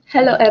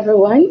Hello,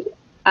 everyone.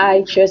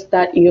 I trust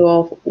that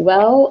you're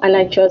well and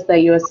I trust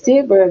that you're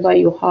safe wherever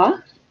you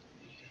are.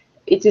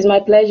 It is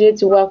my pleasure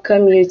to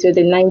welcome you to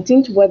the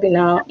 19th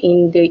webinar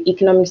in the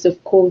Economics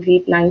of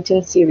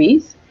COVID-19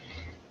 series.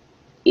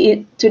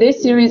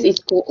 Today's series is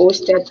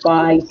co-hosted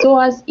by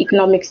SOAS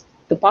Economics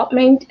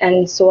Department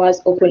and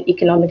SOAS Open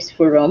Economics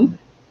Forum.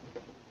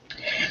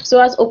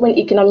 SOAS Open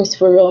Economics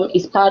Forum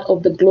is part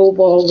of the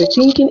global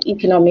Rethinking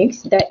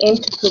Economics that aims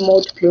to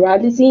promote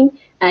pluralism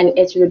and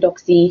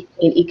heterodoxy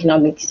in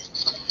economics.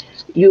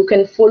 You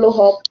can follow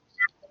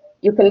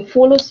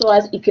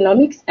SOAS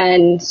Economics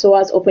and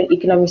SOAS Open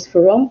Economics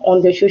Forum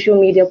on the social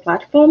media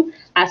platform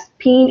as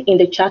pinned in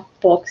the chat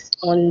box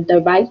on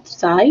the right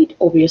side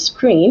of your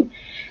screen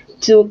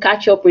to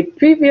catch up with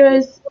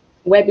previous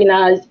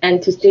webinars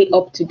and to stay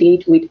up to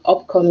date with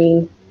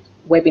upcoming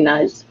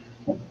webinars.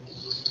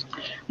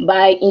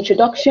 By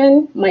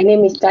introduction, my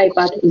name is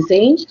Taibat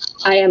Hussain.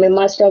 I am a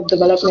Master of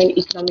Development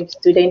Economics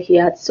student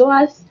here at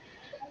SOAS.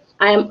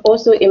 I am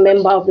also a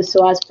member of the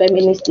SOAS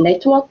Feminist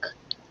Network,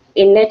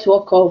 a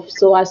network of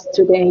SOAS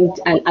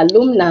students and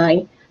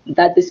alumni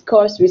that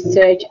discuss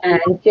research and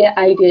share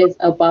ideas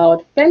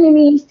about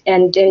feminist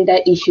and gender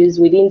issues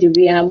within the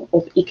realm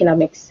of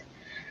economics.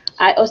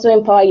 I also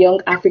empower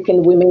young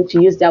African women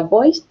to use their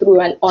voice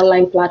through an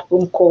online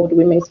platform called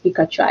Women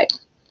Speaker Tribe.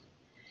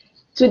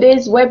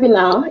 Today's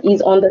webinar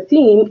is on the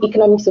theme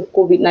Economics of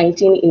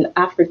COVID-19 in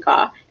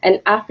Africa,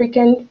 an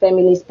African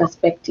feminist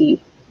perspective.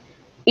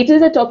 It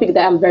is a topic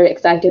that I'm very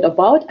excited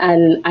about,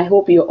 and I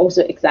hope you're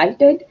also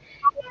excited.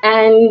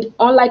 And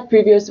unlike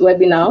previous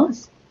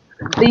webinars,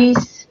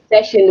 this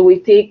session will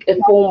take a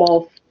form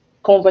of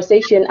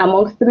conversation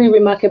among three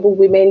remarkable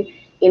women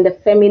in the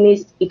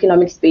feminist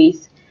economic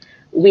space.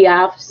 We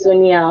have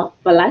Sonia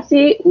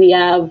Phalatse, we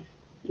have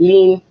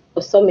Lyn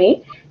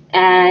Ossome,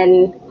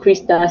 and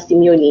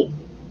Simeoni.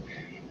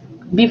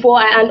 Before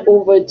I hand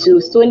over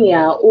to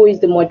Sonia, who is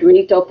the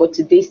moderator for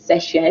today's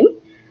session,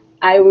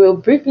 I will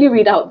briefly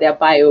read out their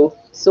bio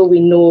so we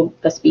know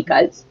the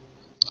speakers.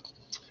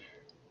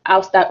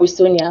 I'll start with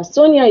Sonia.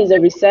 Sonia is a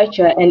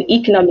researcher and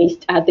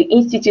economist at the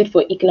Institute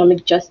for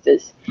Economic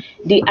Justice.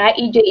 The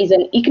IEJ is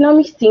an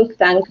economics think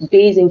tank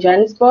based in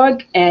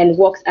Johannesburg and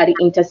works at the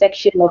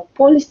intersection of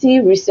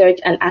policy, research,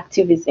 and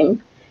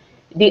activism.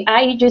 The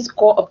IEJ's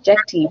core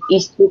objective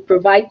is to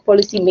provide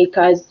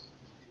policymakers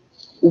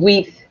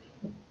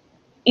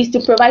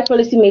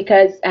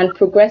and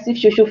progressive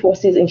social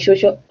forces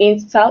in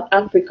South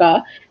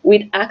Africa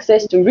with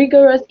access to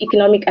rigorous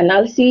economic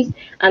analysis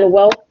and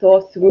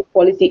well-thought-through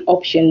policy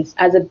options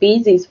as a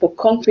basis for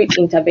concrete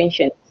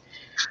interventions.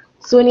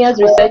 Sonia's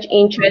research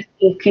interests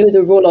include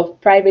the role of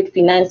private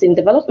finance in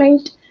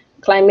development,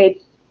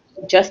 climate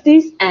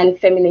justice, and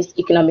feminist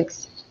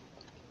economics.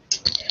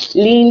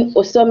 Lyn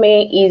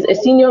Ossome is a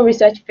senior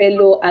research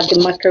fellow at the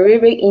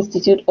Makerere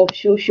Institute of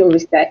Social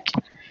Research,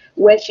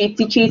 where she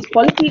teaches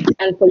politics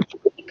and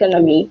political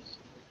economy.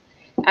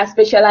 Her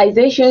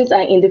specializations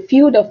are in the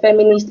field of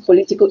feminist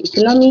political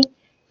economy,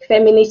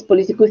 feminist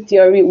political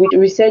theory with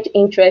research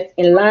interests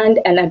in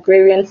land and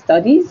agrarian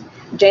studies,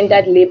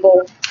 gendered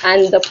labor,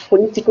 and the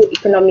political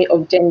economy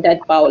of gendered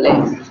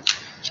violence.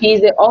 She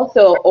is the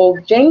author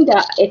of Gender,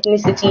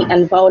 Ethnicity,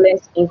 and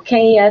Violence in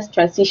Kenya's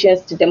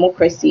Transitions to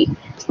Democracy,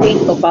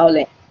 State of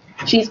Violence.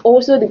 She is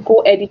also the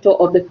co-editor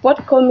of the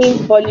forthcoming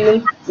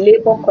volume,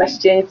 Labor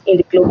Questions in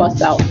the Global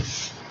South.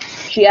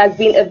 She has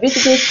been a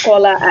visiting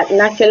scholar at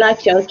National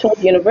Chancellor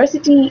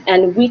University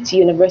and Wheat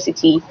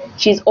University.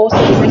 She is also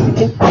a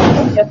visiting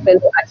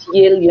fellow at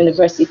Yale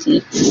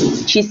University.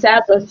 She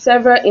serves on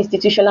several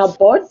institutional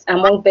boards,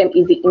 among them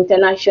is the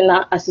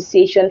International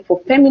Association for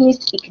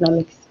Feminist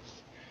Economics.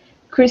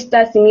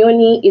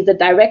 Simeoni is the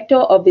director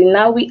of the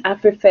Nawi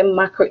Afrifem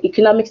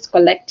Macroeconomics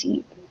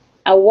Collective.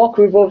 Our work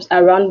revolves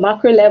around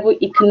macro-level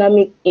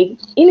economic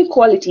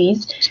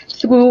inequalities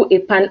through a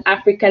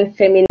Pan-African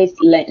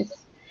feminist lens.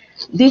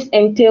 This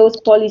entails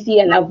policy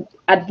and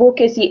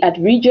advocacy at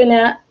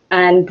regional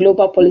and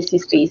global policy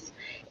space.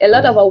 A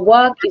lot of our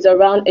work is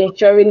around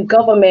ensuring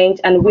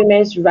government and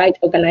women's rights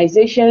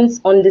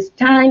organizations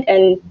understand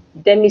and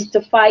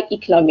demystify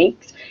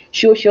economics,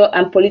 social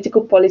and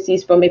political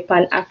policies from a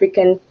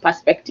Pan-African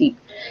perspective.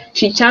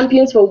 She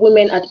champions for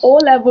women at all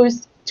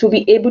levels to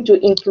be able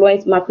to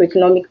influence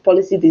macroeconomic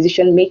policy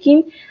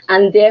decision-making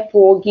and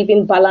therefore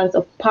giving balance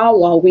of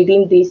power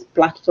within these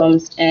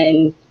platforms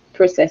and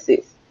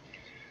processes.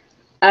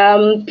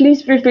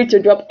 Please feel free to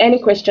drop any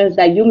questions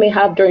that you may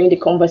have during the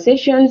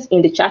conversations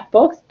in the chat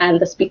box, and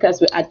the speakers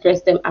will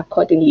address them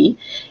accordingly.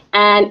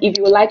 And if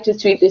you would like to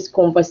tweet this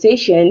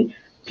conversation,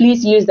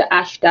 please use the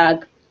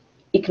hashtag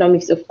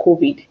Economics of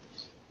COVID.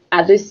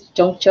 At this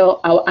juncture,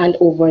 I'll hand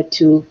over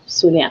to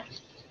Sonia.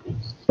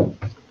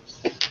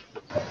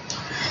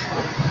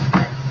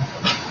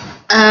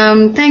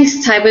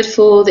 Thanks, Taibat,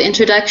 for the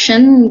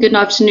introduction. Good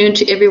afternoon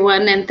to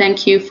everyone, and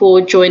thank you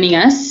for joining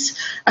us.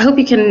 I hope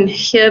you can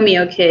hear me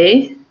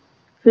okay.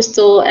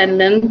 Crystal and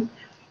Lyn.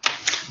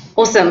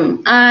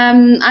 Awesome.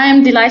 I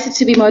am delighted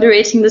to be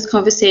moderating this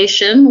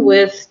conversation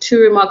with two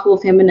remarkable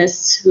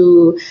feminists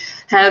who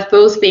have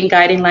both been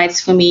guiding lights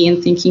for me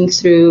in thinking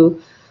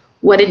through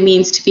what it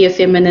means to be a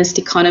feminist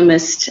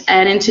economist.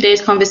 And in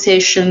today's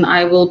conversation,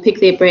 I will pick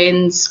their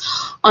brains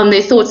on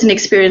their thoughts and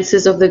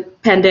experiences of the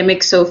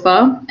pandemic so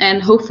far.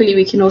 And hopefully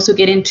we can also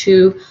get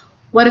into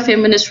what a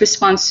feminist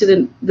response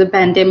to the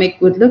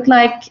pandemic would look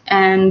like,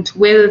 and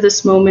whether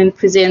this moment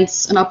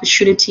presents an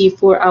opportunity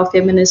for our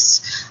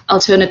feminist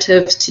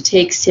alternatives to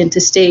take center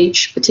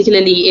stage,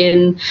 particularly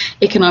in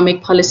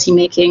economic policy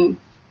making.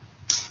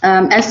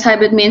 As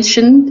Taibat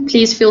mentioned,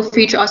 please feel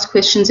free to ask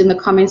questions in the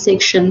comment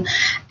section,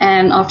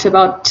 and after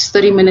about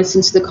 30 minutes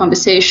into the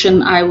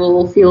conversation, I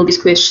will field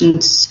these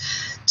questions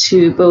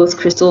to both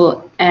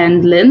Crystal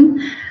and Lyn.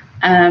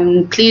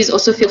 Please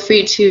also feel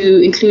free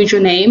to include your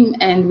name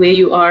and where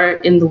you are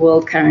in the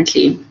world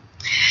currently.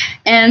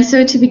 And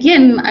so to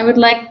begin, I would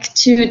like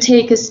to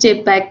take a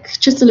step back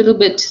just a little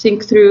bit to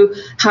think through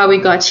how we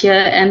got here.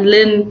 And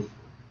Lyn,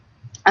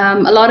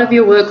 a lot of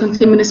your work on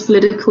feminist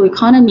political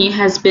economy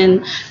has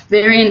been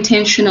very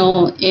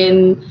intentional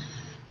in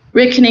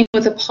reckoning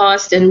with the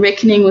past and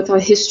reckoning with our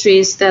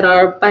histories that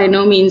are by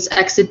no means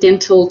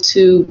accidental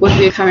to what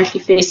we're currently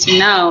facing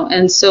now.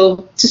 And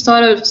so to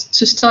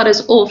start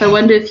us off, I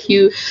wonder if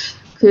you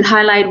could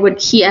highlight what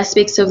key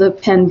aspects of the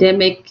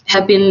pandemic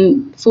have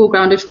been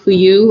foregrounded for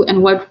you,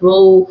 and what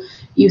role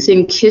you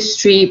think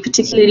history,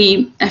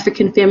 particularly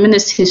African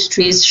feminist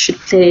histories, should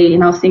play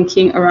in our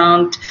thinking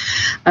around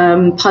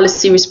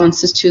policy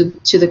responses to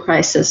the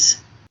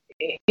crisis.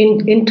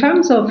 In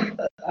terms of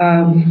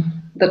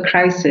the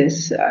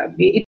crisis,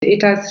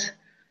 it has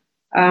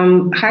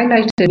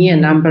highlighted me a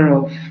number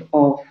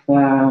of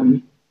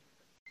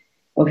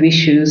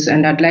issues,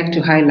 and I'd like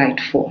to highlight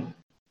four.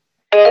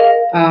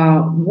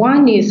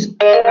 One is,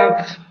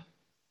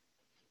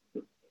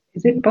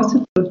 is it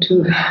possible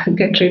to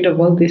get rid of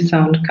all this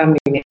sound coming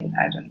in?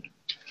 I don't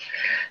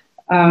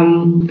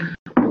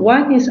know.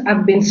 One is,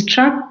 I've been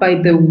struck by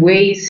the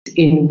ways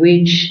in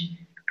which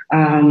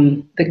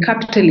the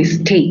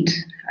capitalist state,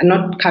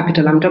 not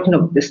capital, I'm talking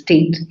of the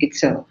state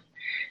itself.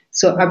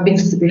 So I've been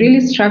really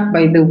struck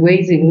by the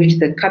ways in which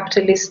the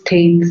capitalist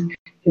state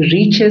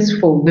reaches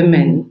for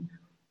women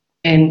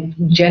and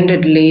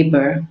gendered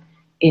labor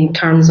in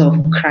terms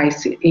of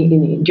crisis,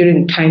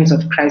 during times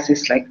of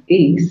crisis like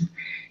this.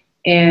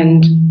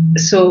 And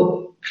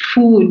so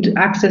food,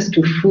 access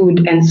to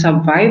food and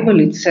survival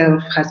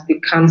itself has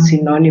become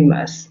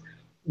synonymous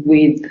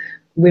with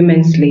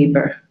women's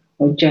labor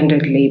or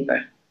gendered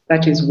labor.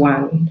 That is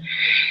one.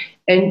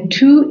 And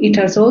two, it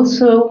has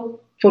also,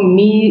 for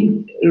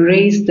me,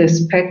 raised the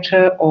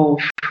specter of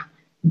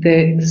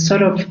the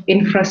sort of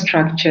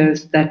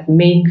infrastructures that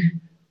make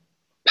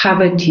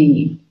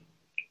poverty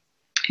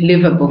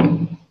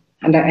livable.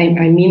 And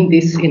I mean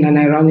this in an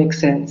ironic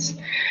sense,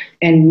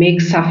 and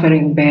make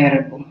suffering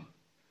bearable.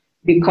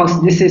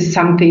 Because this is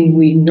something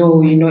we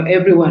know,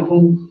 everyone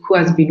who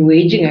has been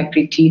waging a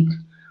critique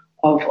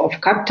of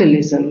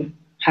capitalism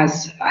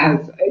has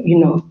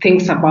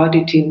thinks about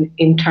it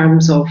in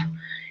terms of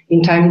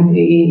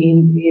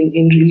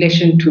in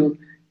relation to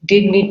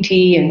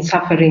dignity and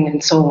suffering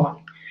and so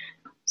on.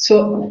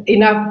 So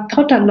I've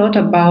thought a lot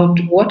about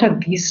what are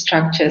these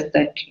structures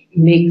that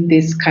make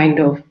this kind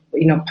of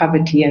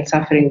poverty and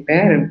suffering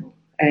bearable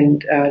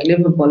and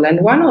livable.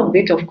 And one of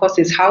it, of course,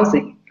 is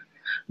housing,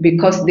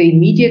 because the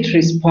immediate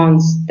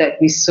response that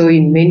we saw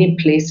in many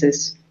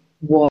places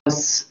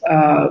was,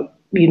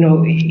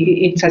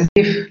 it's as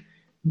if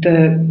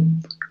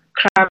the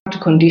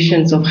cramped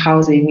conditions of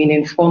housing in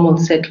informal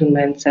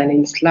settlements and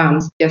in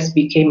slums just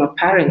became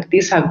apparent.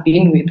 These have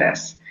been with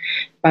us.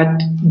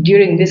 But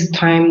during this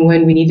time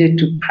when we needed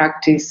to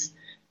practice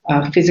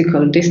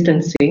physical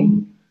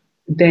distancing,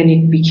 then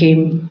it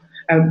became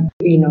a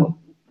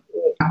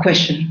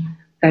question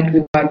that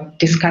we were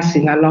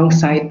discussing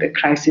alongside the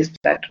crisis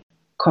that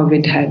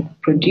COVID had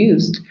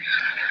produced.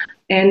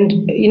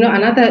 And,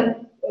 another,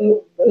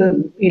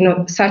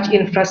 such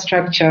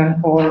infrastructure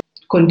or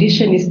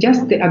condition is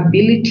just the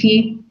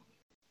ability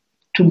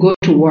to go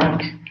to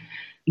work,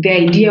 the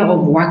idea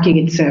of working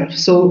itself.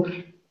 So,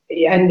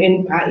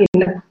 and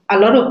a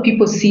lot of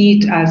people see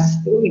it as,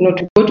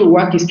 to go to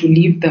work is to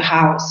leave the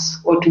house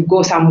or to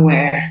go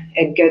somewhere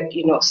and get,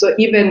 so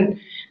even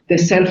the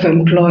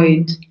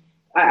self-employed,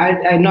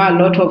 I know a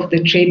lot of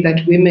the trade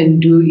that women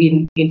do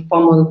in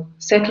informal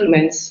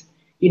settlements,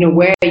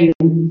 where you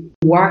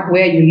work,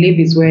 where you live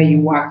is where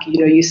you work.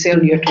 You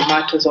sell your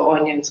tomatoes or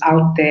onions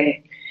out there.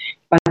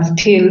 But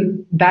still,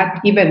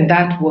 even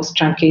that was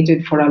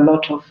truncated for a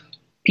lot of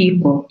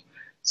people.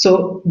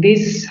 So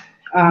this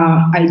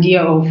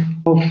idea of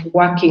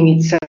working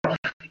itself,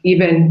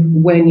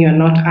 even when you're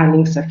not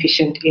earning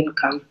sufficient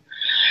income.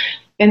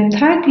 And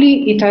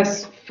thirdly, it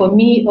has, for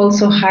me,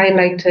 also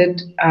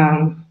highlighted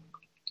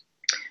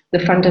the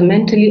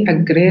fundamentally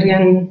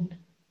agrarian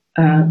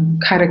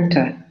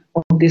character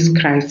of this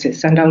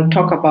crisis. And I'll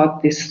talk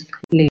about this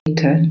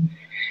later.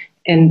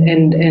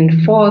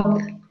 And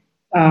fourth,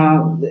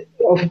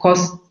 of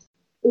course,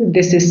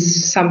 this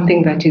is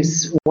something that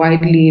is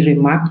widely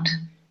remarked,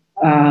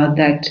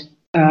 that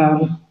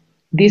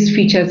these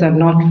features have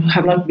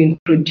not been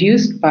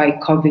produced by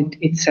COVID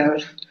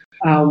itself.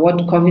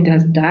 What COVID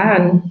has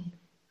done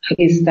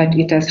is that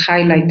it has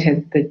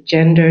highlighted the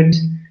gendered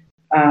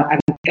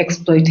and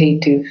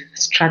exploitative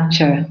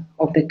structure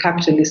of the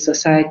capitalist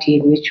society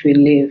in which we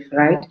live,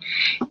 right?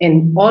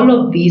 And all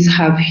of these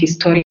have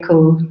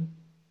historical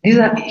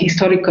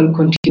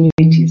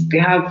continuities. They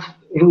have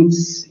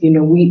roots.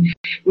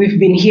 We've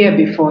been here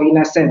before, in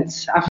a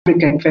sense.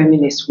 African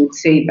feminists would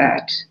say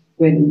that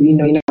when,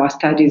 in our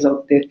studies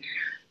of the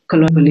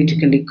colonial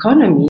political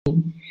economy,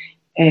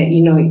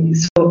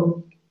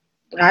 so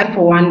I,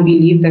 for one,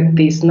 believe that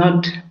there's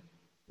not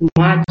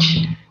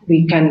much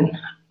we can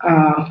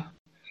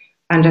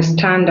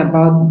understand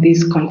about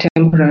these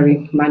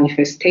contemporary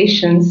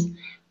manifestations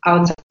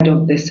outside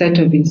of the set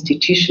of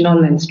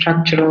institutional and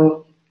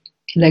structural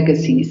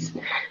legacies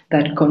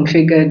that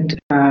configured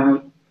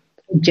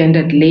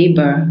gendered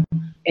labor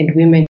and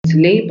women's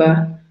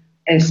labor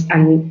as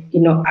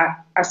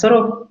a sort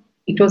of,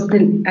 it was the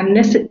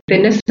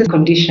necessary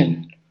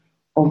condition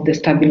of the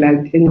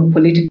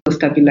political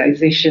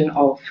stabilization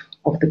of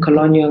the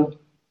colonial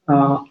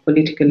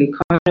political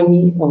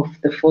economy of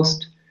the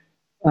forced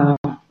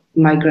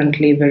migrant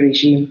labor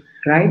regime,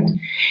 right?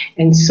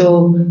 And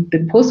so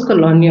the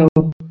post-colonial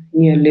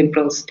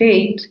neoliberal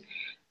state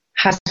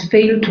has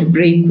failed to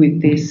break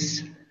with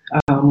this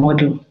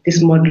model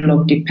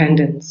of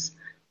dependence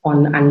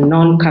on a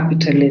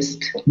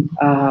non-capitalist,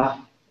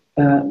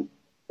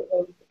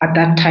 at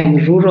that time,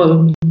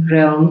 rural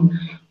realm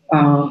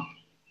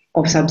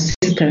of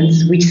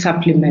subsistence, which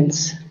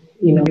supplements,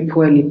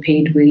 poorly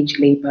paid wage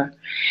labor.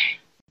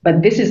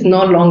 But this is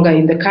no longer,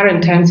 in the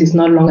current times, it's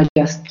no longer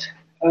just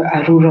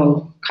a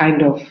rural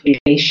kind of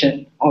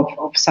relation of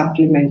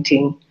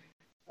supplementing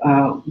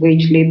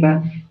wage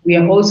labor. We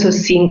are also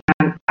seeing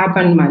an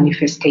urban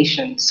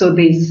manifestation. So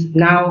there's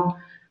now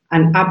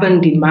an urban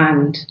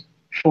demand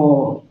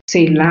for,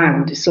 say,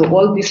 land. So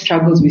all these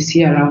struggles we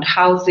see around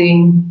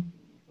housing,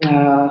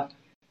 the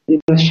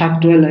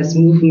shack dwellers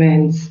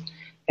movements,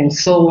 and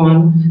so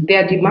on,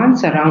 there are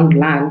demands around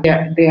land.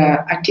 They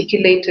are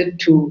articulated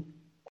to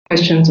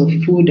questions of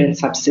food and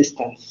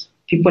subsistence.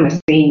 People are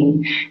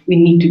saying we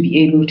need to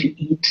be able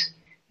to eat,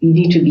 we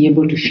need to be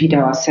able to feed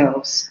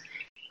ourselves.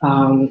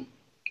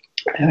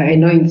 I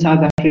know in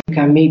South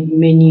Africa,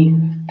 many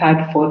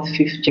third, fourth,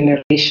 fifth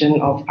generation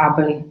of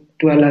urban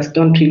dwellers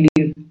don't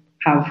really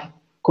have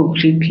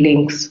concrete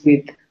links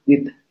with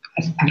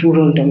a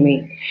rural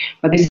domain.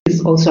 But this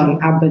is also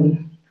a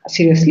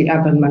seriously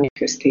urban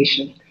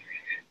manifestation.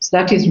 So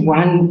that is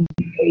one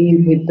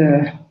with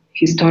the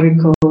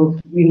historical,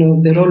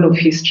 the role of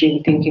history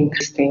in thinking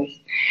these things.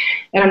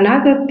 And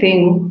another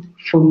thing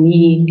for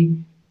me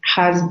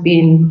has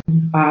been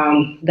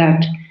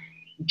that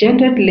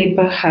gendered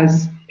labor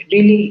has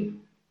really,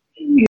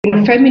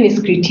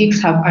 feminist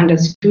critiques have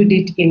understood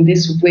it in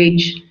this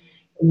wage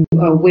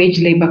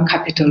labor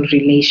capital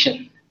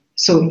relation.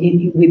 So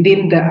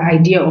within the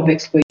idea of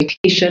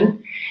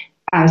exploitation,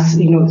 as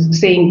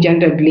saying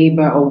gendered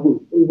labor or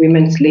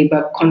women's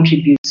labor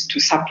contributes to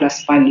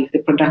surplus value, the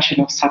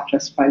production of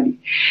surplus value.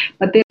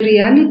 But the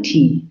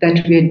reality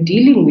that we are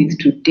dealing with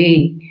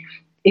today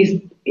is,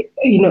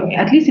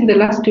 at least in the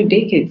last 2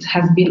 decades,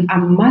 has been a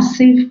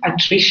massive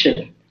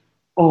attrition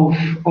of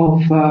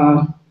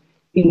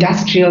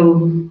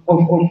industrial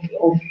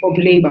of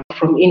labor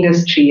from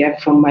industry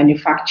and from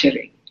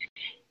manufacturing,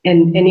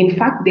 and in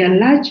fact there are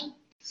large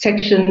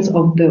sections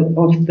of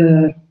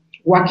the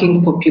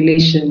working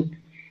population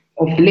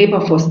of the labor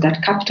force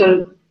that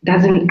capital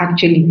doesn't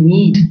actually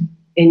need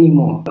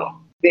anymore.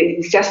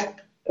 It's just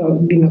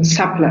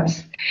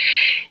surplus.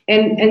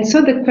 And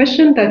so the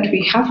question that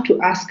we have to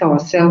ask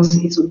ourselves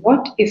is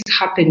what is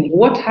happening?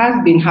 What has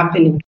been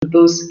happening to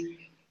those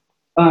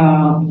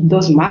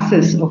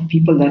masses of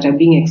people that are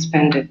being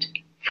expanded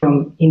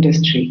from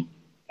industry?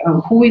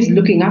 Who is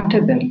looking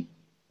after them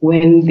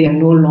when they are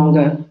no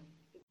longer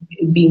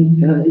being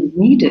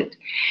needed?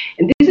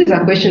 And this is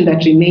a question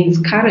that remains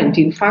current.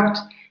 In fact,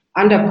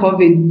 under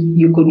COVID,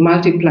 you could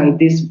multiply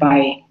this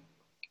by,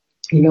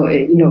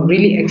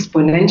 really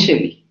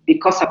exponentially,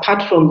 because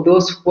apart from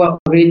those who are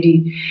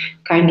already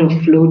kind of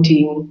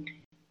floating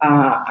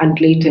and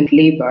latent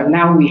labor,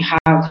 now we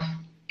have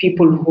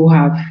people who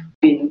have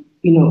been,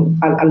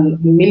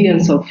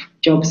 millions of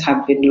jobs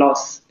have been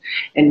lost.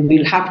 And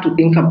we'll have to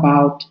think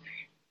about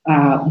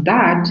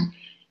that,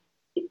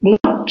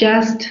 not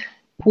just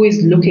who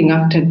is looking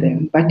after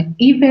them, but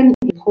even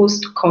in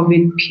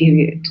post-COVID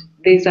period,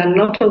 there's a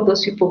lot of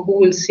those people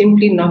who will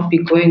simply not be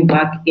going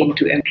back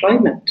into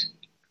employment.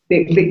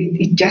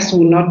 It just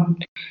will not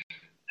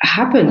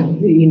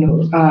happen,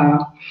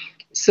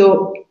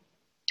 So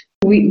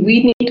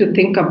we need to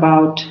think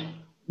about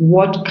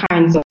what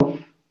kinds of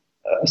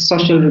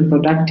social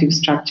reproductive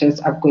structures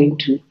are going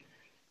to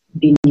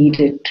be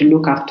needed to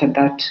look after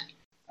that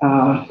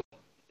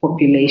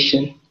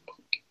population.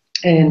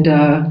 And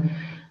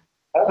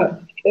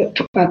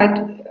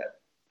that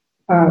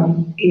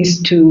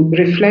is to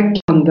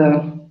reflect on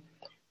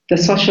the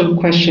social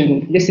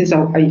question. This is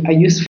a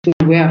useful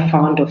way I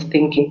found of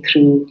thinking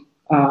through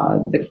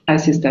the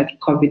crisis that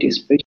COVID is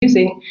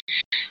producing,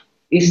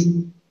 is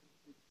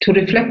to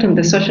reflect on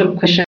the social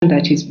question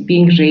that is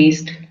being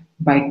raised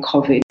by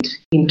COVID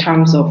in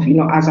terms of,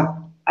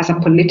 as a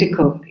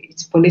political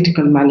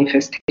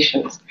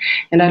manifestations.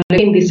 And I'm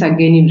laying this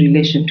again in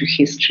relation to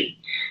history.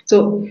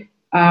 So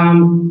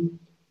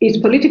it's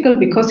political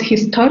because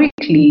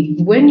historically,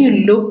 when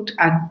you looked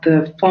at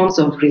the forms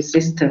of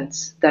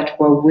resistance that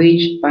were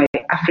waged by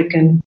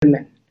African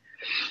women,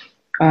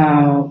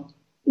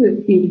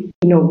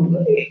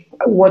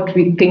 what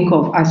we think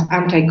of as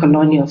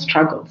anti-colonial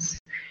struggles,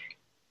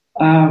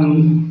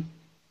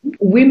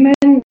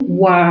 women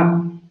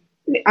were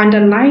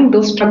underlying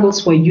those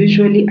struggles were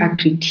usually a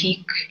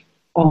critique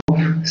of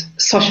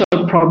social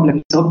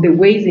problems, of the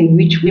ways in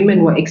which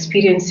women were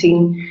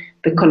experiencing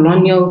the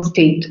colonial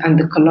state and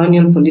the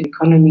colonial political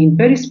economy in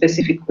very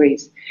specific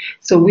ways.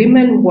 So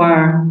women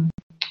were,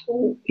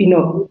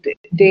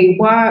 they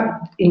were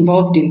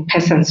involved in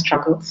peasant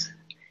struggles,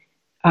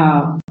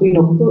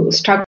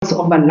 struggles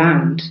over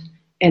land.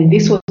 And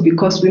this was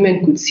because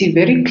women could see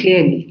very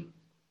clearly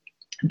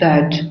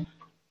that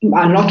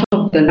a lot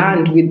of the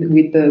land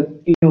with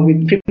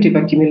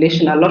primitive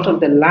accumulation, a lot of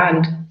the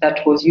land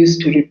that was used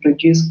to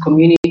reproduce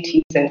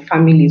communities and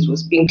families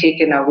was being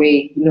taken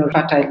away,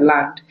 fertile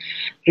land,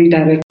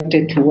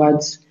 redirected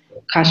towards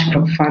cash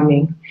crop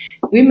farming.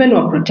 Women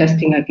were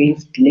protesting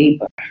against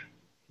labor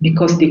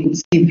because they could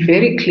see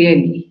very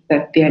clearly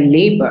that their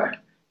labor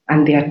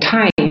and their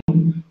time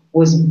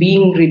was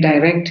being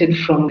redirected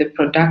from the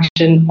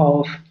production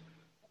of,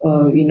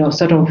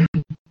 sort of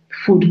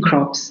food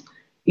crops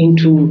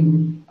into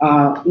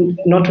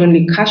not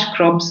only cash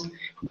crops,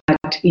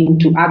 but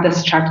into other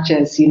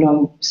structures,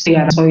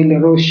 soil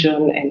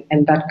erosion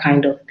and that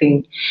kind of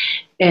thing.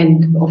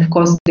 And of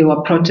course, there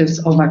were protests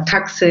over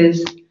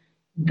taxes,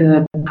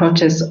 the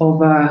protests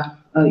over,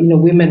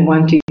 women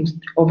wanting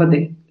over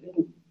the,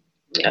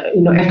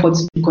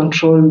 efforts to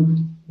control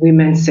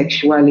women's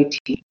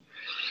sexuality.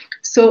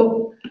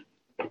 So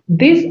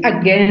this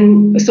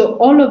again, so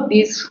all of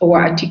these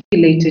were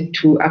articulated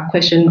to a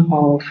question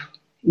of,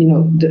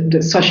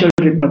 the social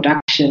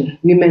reproduction,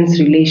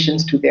 women's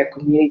relations to their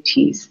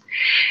communities.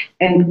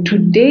 And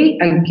today,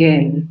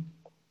 again,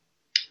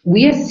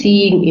 we are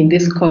seeing in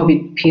this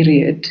COVID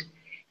period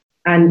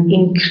an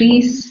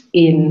increase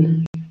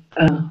in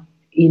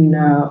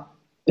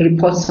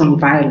reports on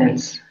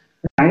violence,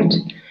 right?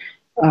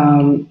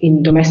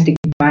 In domestic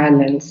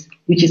violence,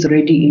 which is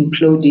already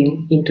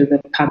imploding into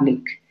the public.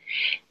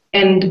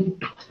 And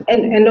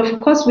of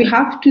course, we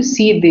have to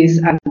see this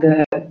and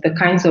the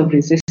kinds of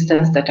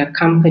resistance that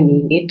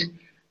accompany it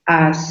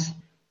as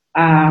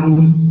a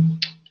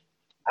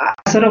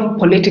sort of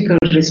political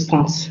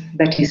response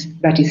that is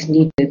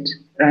needed,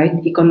 right?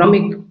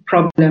 Economic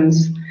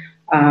problems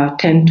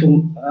tend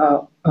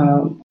to,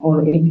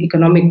 or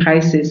economic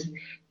crises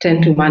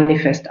tend to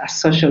manifest as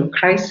social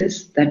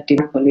crises that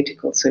demand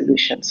political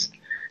solutions.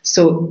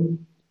 So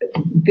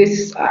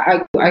this,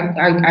 I'll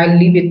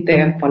leave it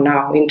there for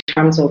now in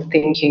terms of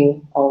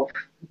thinking of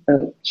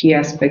the key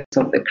aspects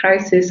of the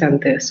crisis and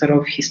the sort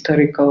of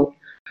historical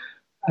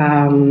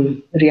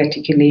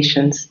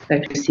rearticulations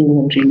that we're seeing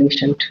in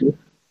relation to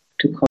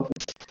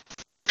COVID.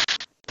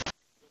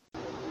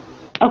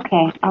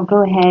 Okay, I'll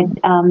go ahead.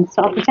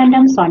 So I'll pretend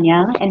I'm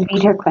Sonia and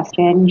read her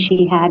question.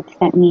 She had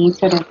sent me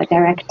sort of a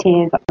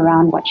directive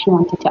around what she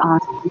wanted to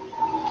ask.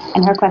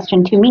 And her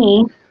question to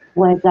me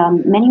was,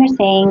 many are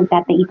saying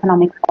that the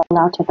economic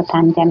fallout of the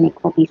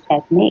pandemic will be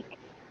seismic,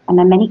 and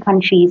that many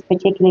countries,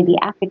 particularly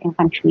African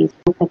countries,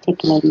 will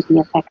particularly be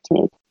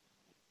affected.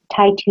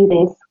 Tied to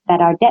this,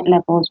 that our debt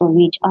levels will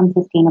reach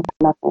unsustainable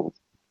levels.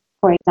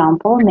 For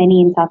example,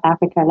 many in South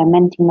Africa are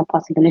lamenting the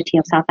possibility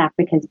of South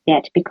Africa's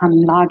debt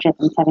becoming larger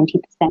than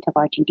 70% of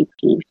our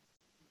GDP.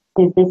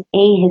 There's this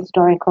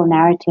ahistorical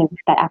narrative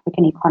that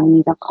African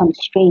economies are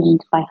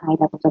constrained by high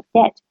levels of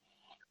debt,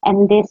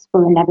 and this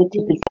will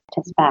inevitably set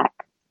us back.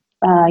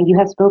 You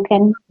have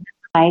spoken,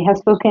 I have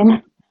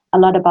spoken a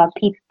lot about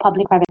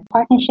public-private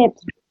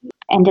partnerships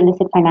and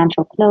illicit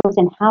financial flows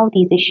and how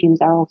these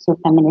issues are also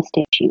feminist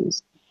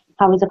issues.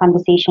 How is a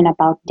conversation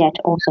about debt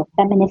also a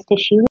feminist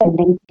issue? And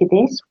linked to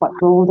this, what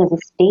role does the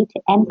state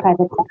and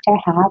private sector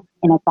have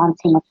in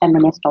advancing a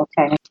feminist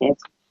alternative?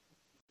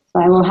 So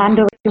I will hand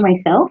over to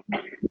myself.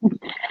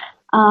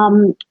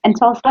 And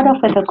so I'll start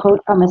off with a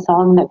quote from a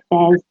song that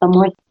says, "The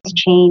more things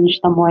change,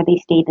 the more they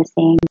stay the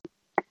same."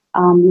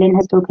 Lyn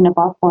has spoken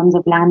about forms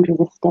of land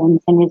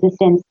resistance and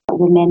resistance that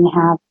women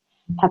have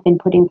been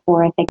putting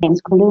forth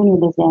against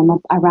colonialism,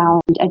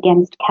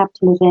 against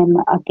capitalism,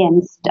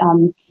 against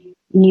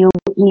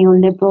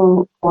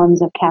neoliberal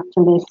forms of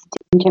capitalist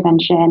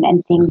intervention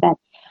and things that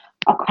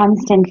are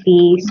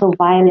constantly so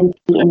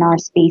violently in our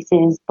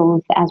spaces,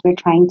 both as we're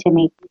trying to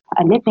make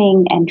a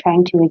living and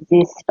trying to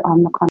exist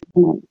on the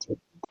continent.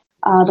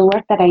 The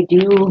work that I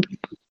do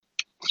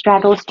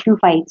straddles two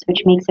fights,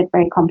 which makes it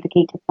very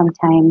complicated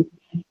sometimes.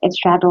 It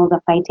straddles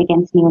a fight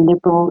against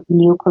neoliberal,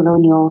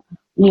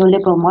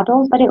 neoliberal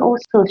models, but it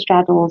also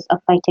straddles a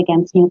fight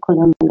against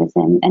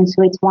neocolonialism. And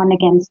so it's one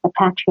against the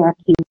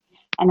patriarchy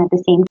and at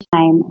the same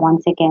time,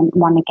 once again,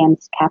 one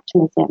against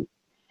capitalism.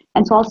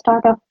 And so I'll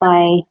start off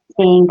by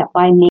saying that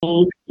by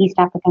May, East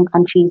African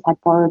countries had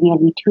borrowed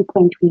nearly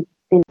 $2.3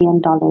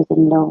 billion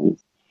in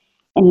loans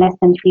in less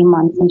than 3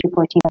 months since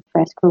reporting the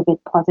first COVID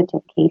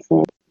positive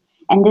cases.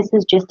 And this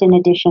is just in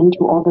addition to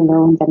all the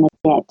loans and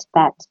the debt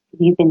that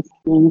we've been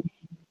seeing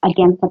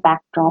against the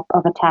backdrop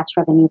of a tax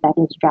revenue that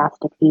is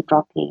drastically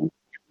dropping.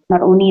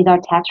 Not only is our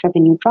tax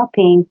revenue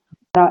dropping,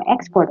 but our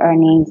export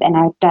earnings and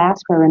our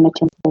diaspora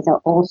remittances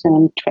are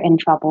also in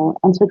trouble.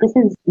 And so this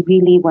is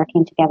really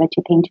working together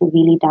to paint a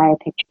really dire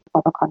picture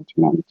for the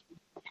continent.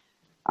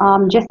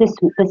 Just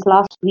this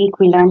last week,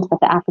 we learned that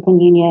the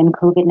African Union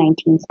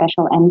COVID-19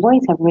 special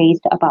envoys have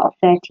raised about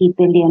 $30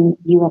 billion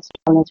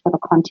for the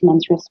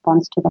continent's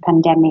response to the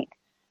pandemic.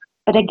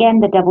 But again,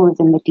 the devil is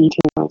in the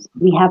details.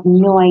 We have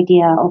no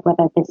idea of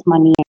whether this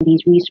money and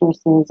these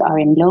resources are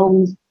in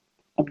loans,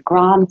 in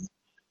grants,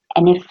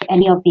 and if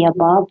any of the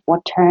above,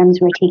 what terms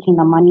we're taking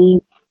the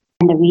money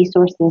and the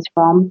resources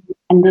from.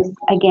 And this,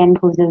 again,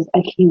 poses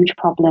a huge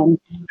problem.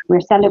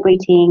 We're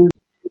celebrating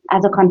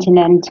as a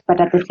continent, but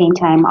at the same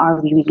time,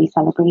 are we really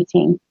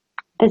celebrating?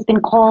 There's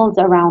been calls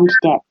around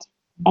debt,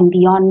 and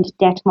beyond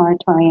debt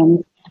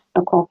moratoriums,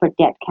 the call for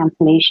debt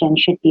cancellation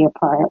should be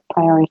a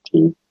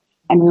priority.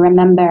 And we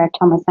remember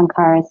Thomas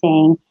Sankara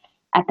saying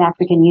at the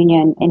African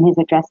Union in his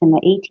address in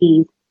the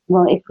 80s,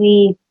 well, if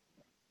we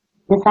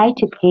decide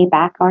to pay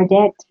back our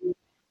debt,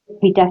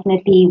 we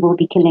definitely will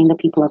be killing the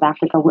people of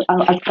Africa.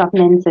 As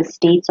governments, as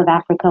states of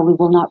Africa, we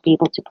will not be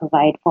able to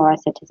provide for our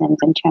citizens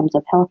in terms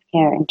of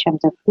healthcare, in terms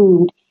of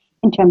food,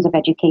 in terms of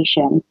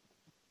education.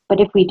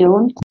 But if we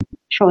don't,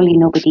 surely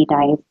nobody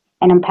dies.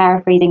 And I'm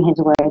paraphrasing his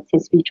words.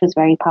 His speech was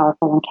very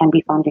powerful and can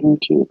be found on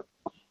YouTube.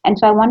 And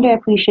so I wonder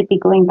if we should be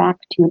going back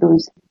to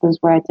those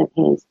words of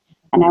his.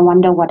 And I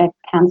wonder what a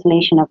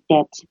cancellation of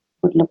debt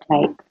would look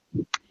like.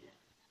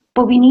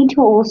 But we need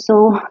to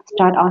also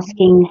start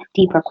asking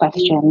deeper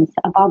questions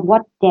about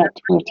what debt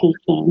we're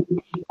taking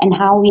and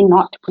how we're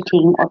not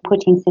putting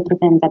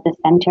citizens at the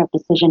center of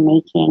decision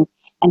making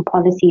and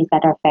policies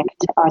that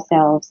affect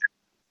ourselves.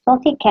 So I'll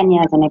take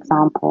Kenya as an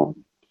example.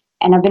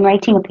 And I've been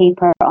writing a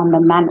paper on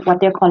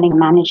what they're calling a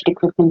managed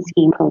equipment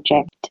scheme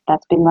project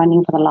that's been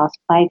running for the last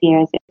 5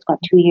 years. It's got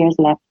 2 years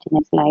left in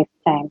its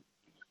lifetime.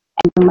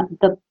 And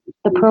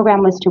the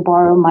program was to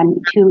borrow money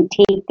to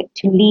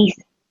lease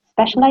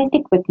specialized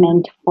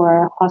equipment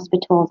for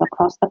hospitals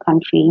across the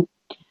country,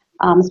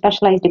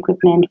 specialized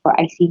equipment for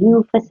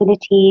ICU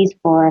facilities,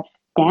 for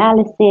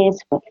dialysis,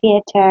 for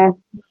theater,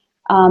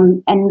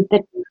 and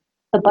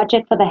the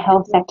budget for the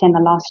health sector in the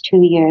last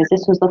 2 years,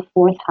 this was the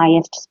 4th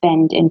highest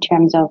spend in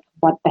terms of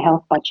what the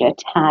health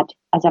budget had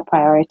as a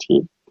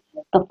priority.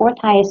 The 4th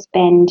highest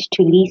spend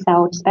to lease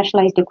out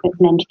specialized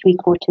equipment,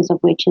 3/4 of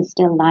which is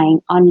still lying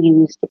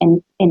unused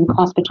in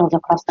hospitals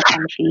across the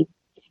country,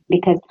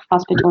 because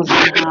hospitals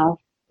didn't have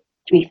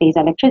 3-phase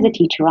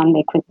electricity to run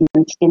the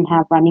equipment, didn't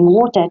have running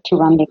water to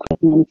run the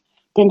equipment,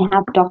 didn't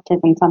have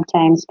doctors and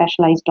sometimes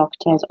specialized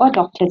doctors or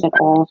doctors at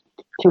all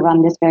to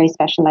run this very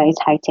specialized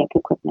high-tech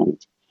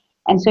equipment.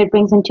 And so it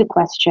brings into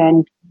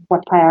question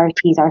what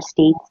priorities our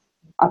states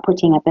are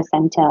putting at the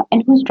center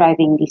and who's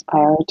driving these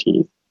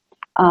priorities.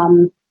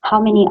 How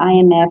many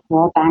IMF,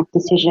 World Bank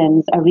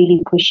decisions are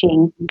really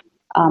pushing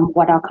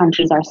what our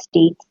countries, our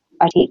states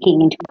are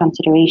taking into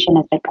consideration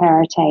as they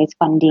prioritize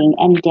funding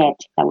and debt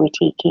that we're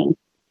taking.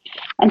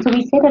 And so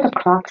we sit at a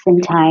crux in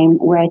time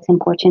where it's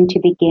important to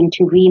begin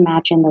to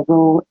reimagine the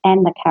role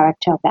and the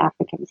character of the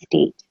African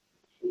state,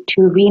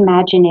 to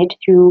reimagine it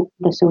through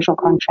the social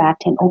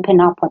contract and open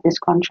up what this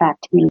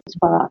contract means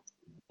for us.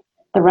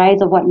 The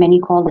rise of what many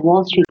call the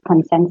Wall Street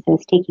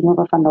consensus, taking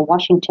over from the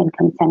Washington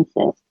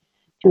consensus,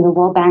 through the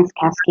World Bank's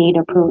cascade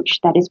approach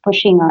that is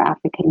pushing our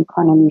African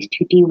economies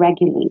to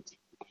deregulate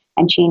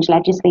and change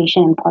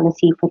legislation and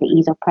policy for the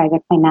ease of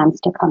private finance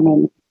to come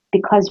in,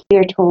 because we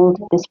are told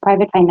this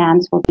private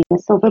finance will be the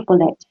silver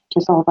bullet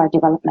to solve our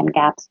development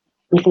gaps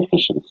with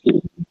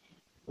efficiency.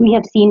 We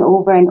have seen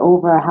over and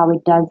over how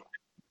it does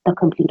the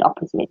complete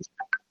opposite.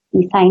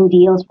 We sign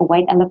deals for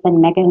white elephant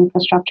mega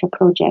infrastructure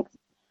projects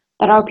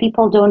that our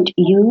people don't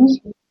use,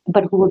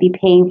 but who will be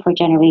paying for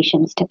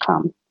generations to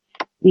come.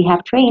 We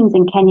have trains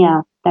in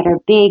Kenya that are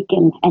big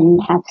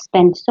and have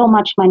spent so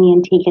much money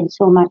and taken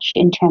so much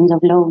in terms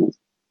of loans,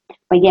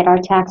 but yet our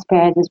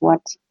taxpayers is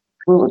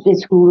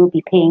who will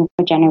be paying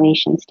for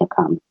generations to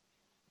come.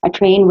 A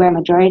train where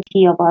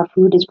majority of our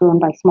food is grown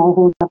by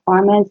smallholder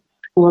farmers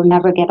who will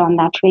never get on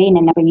that train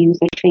and never use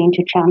the train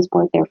to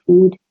transport their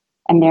food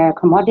and their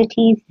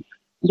commodities,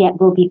 yet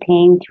will be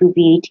paying through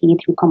VAT,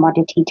 through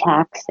commodity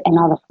tax and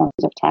other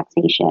forms of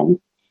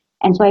taxation.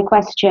 And so I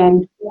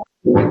question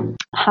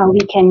how we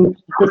can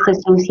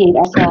disassociate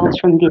ourselves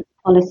from this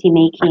policy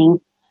making.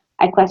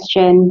 I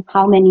question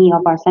how many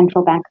of our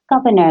central bank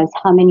governors,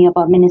 how many of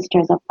our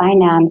ministers of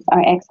finance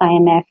are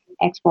ex-IMF,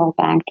 ex-World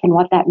Bank, and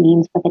what that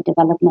means for the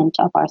development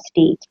of our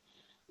state.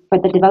 For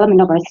the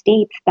development of our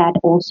states that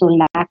also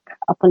lack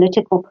a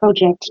political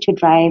project to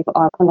drive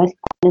our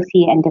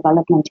policy and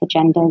development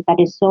agendas that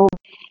is so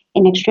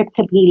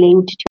inextricably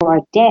linked to our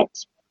debt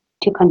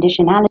to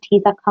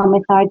conditionalities that come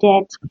with our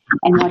debt,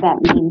 and what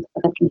that means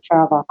for the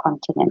future of our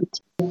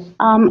continent.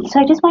 So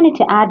I just wanted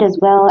to add, as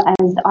well,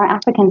 as our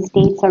African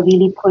states are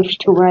really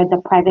pushed towards a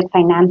private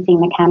financing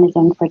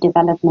mechanism for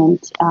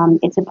development,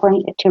 it's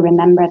important to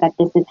remember that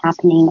this is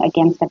happening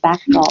against a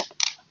backdrop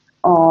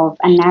of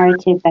a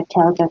narrative that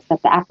tells us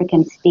that the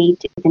African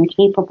state is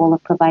incapable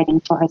of providing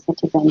for her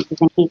citizens,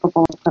 is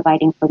incapable of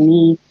providing for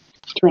me,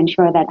 to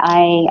ensure that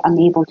I am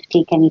able to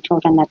take any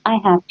children that I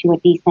have to a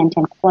decent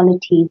and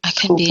quality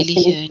school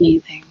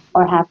facility,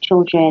 or have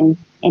children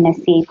in a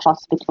safe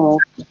hospital,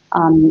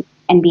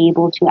 and be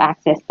able to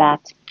access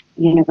that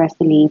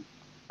universally,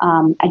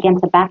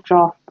 against a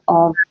backdrop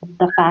of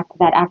the fact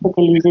that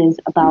Africa loses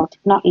about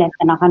not less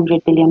than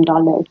 $100 billion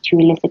to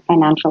illicit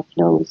financial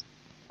flows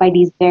by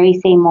these very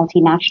same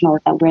multinationals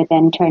that we're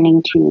then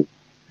turning to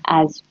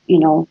as,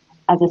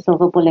 as a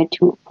silver bullet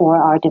for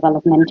our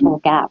developmental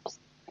gaps.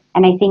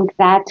 And I think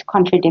that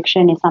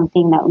contradiction is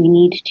something that we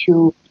need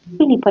to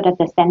really put at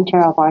the center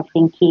of our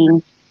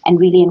thinking and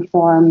really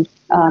inform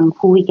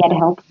who we get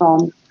help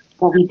from,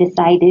 what we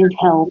decide is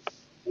help,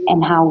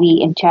 and how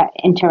we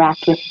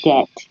interact with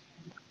debt.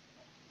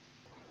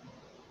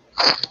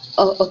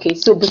 Oh, okay.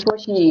 So before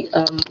she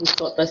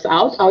sort us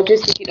out, I'll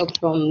just take it up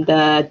from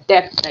the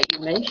debt that you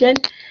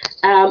mentioned.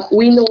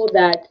 We know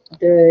that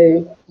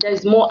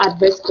there's more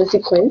adverse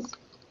consequence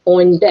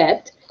on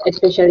debt,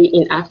 especially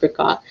in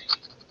Africa.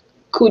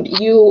 Could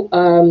you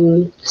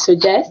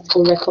suggest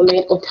or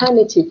recommend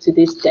alternative to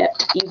this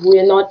debt if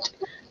we're not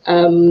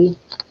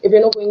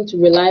going to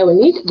rely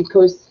on it,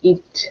 because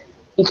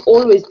it's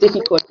always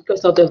difficult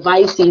because of the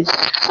vices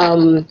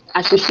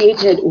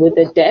associated with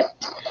the debt?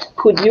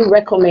 Could you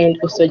recommend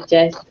or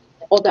suggest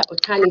other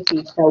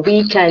alternatives that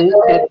we can,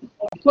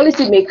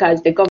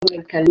 policymakers, the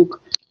government can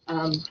look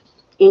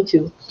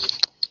into?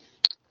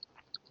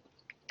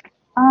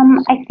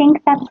 I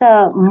think that's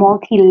a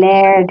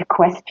multi-layered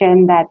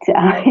question that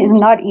is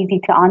not easy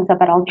to answer,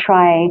 but I'll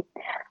try.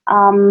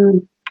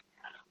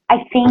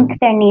 I think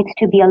there needs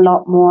to be a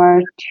lot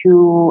more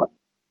to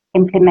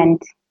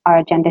implement our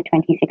Agenda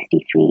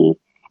 2063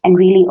 and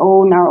really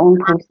own our own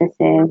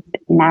processes,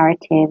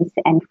 narratives,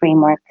 and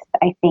frameworks.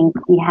 I think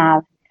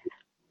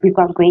we've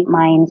got great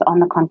minds on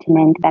the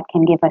continent that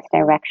can give us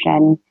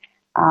direction,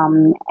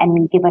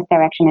 and give us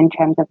direction in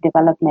terms of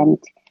development.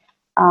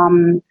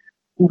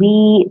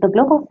 The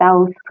Global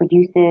South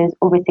produces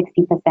over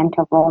 60%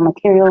 of raw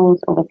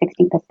materials, over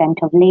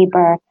 60% of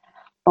labor,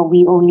 but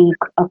we only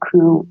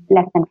accrue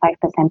less than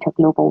 5% of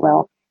global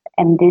wealth.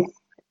 And this,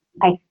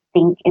 I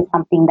think, is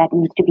something that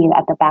needs to be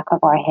at the back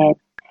of our heads.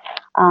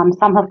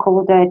 Some have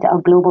called it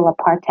a global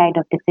apartheid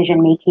of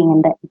decision-making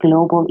in the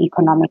global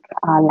economic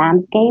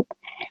landscape.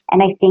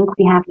 And I think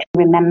we have to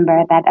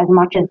remember that as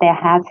much as there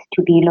has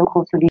to be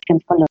local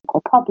solutions for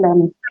local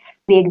problems,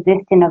 we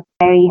exist in a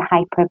very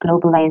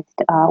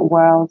hyper-globalized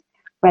world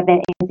where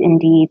there is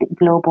indeed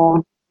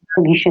global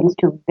solutions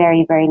to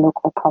very, very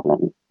local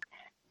problems.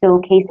 So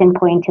case in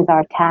point is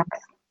our tax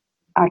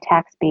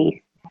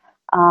base.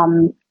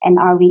 And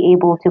are we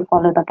able to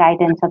follow the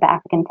guidance of the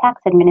African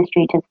Tax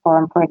Administrators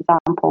Forum, for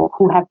example,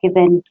 who have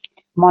given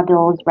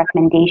models,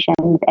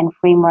 recommendations, and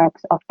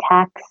frameworks of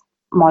tax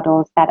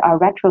models that are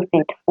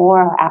retrofit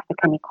for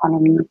African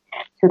economies,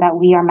 so that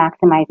we are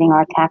maximizing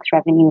our tax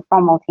revenue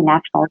from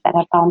multinationals that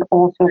have found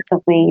all sorts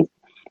of ways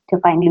to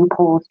find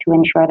loopholes to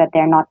ensure that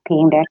they're not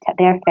paying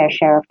their fair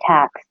share of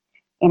tax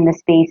in the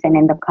space and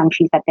in the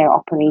countries that they're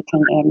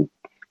operating in.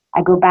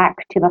 I go back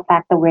to the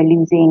fact that we're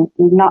losing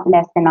not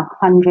less than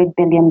 $100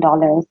 billion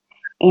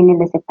in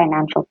illicit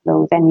financial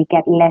flows, and we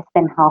get less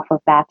than half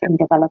of that in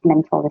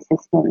developmental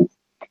assistance.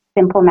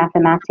 Simple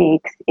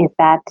mathematics is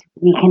that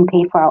we can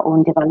pay for our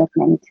own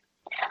development.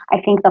 I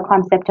think the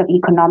concept of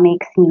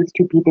economics needs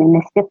to be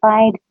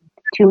demystified.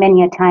 Too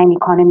many a time,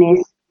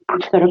 economists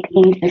sort of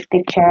paint this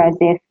picture as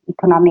if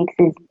economics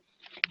is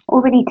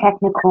already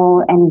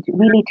technical and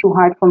really too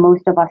hard for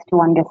most of us to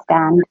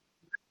understand.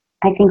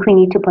 I think we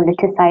need to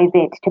politicize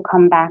it to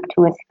come back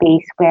to a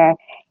space where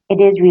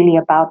it is really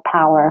about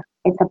power.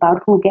 It's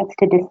about who gets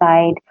to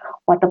decide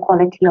what the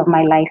quality of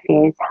my life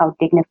is, how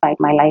dignified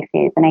my life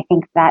is. And I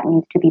think that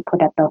needs to be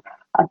put at the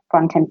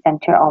front and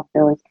center of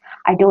those.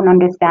 I don't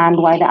understand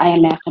why the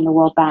IMF and the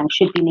World Bank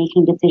should be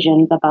making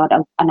decisions about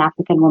an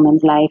African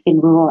woman's life in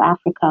rural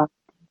Africa,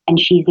 and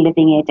she's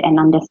living it and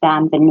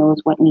understands and knows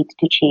what needs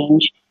to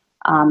change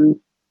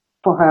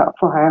for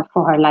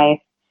her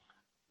life.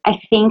 I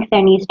think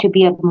there needs to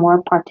be a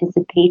more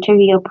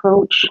participatory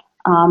approach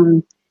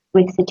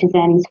with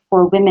citizens,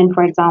 for women,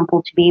 for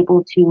example, to be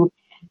able to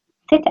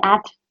sit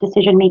at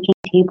decision-making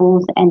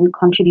tables and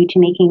contribute to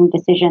making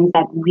decisions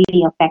that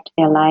really affect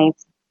their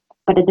lives.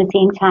 But at the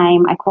same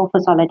time, I call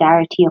for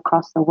solidarity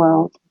across the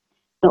world.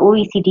 The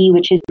OECD,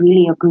 which is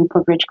really a group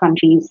of rich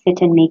countries,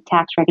 sit and make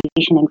tax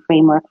regulation and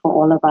framework for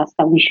all of us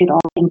that we should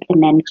all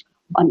implement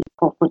on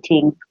equal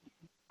footing.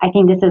 I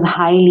think this is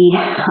highly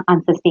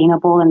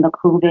unsustainable, and the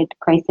COVID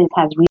crisis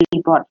has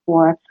really brought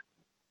forth,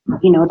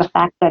 the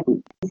fact that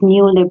this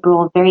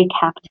neoliberal, very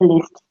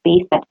capitalist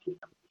space, that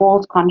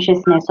false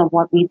consciousness of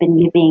what we've been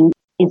living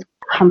is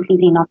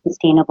completely not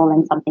sustainable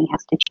and something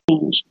has to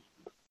change.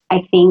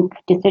 I think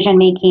decision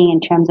making in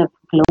terms of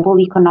global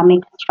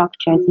economic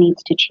structures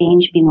needs to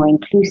change, be more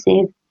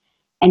inclusive,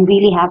 and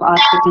really have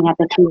us sitting at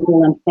the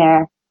table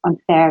on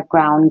fair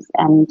grounds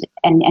and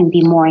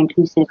be more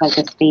inclusive as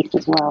a space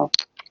as well.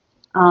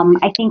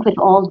 I think with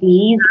all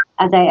these,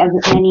 as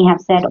many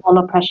have said, all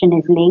oppression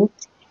is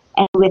linked,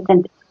 and with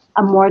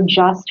a more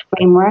just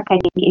framework, I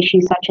think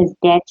issues such as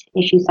debt,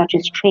 issues such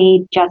as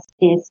trade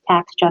justice,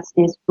 tax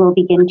justice will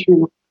begin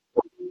to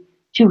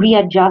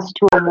readjust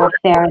to a more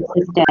fair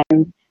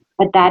system.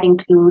 But that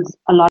includes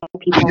a lot of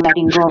people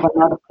letting go of a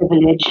lot of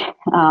privilege,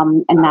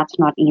 and that's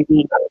not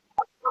easy.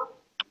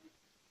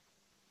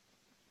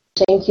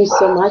 Thank you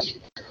so much.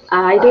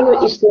 I don't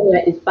know if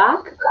Sonia is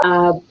back.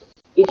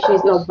 If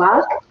she's not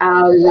back,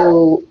 I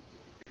will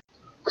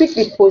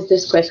quickly pose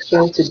this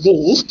question to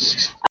Lyn.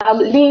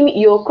 Lyn,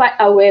 you're quite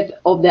aware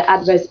of the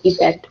adverse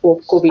effect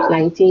of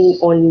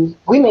COVID-19 on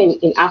women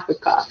in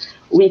Africa.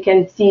 We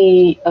can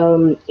see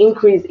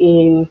increase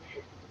in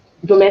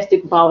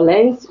domestic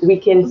violence. We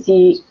can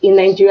see in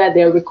Nigeria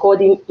they're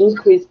recording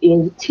increase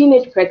in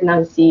teenage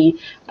pregnancy,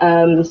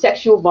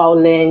 sexual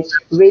violence,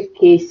 rape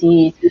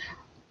cases.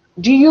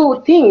 Do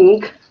you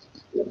think,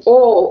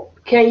 or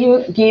can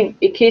you give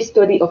a case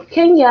study of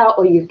Kenya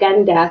or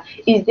Uganda?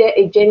 Is there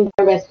a gender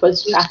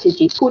response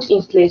strategy put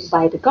in place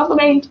by the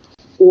government,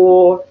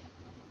 or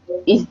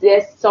is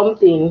there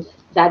something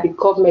that the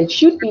government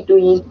should be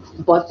doing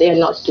but they're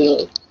not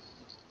doing?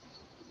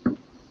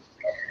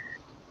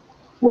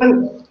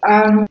 Well,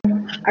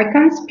 I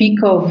can't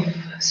speak of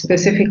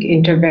specific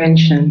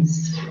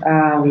interventions.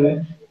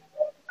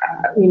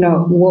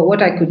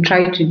 What I could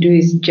try to do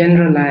is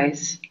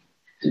generalize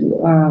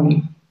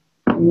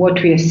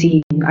what we are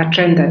seeing, a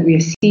trend that we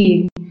are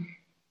seeing,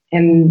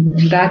 and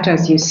that,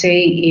 as you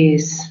say,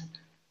 is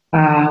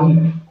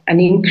an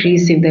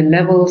increase in the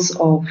levels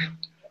of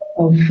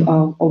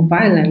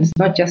violence,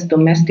 not just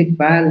domestic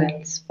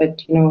violence,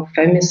 but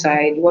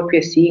femicide, what we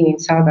are seeing in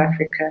South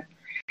Africa.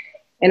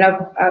 And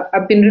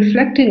I've been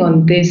reflecting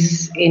on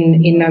this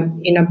in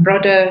a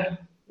broader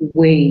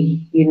way,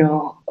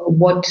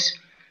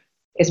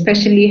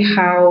 especially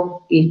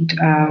how it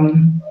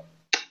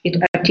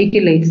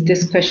articulates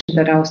this question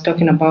that I was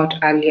talking about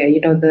earlier,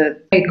 the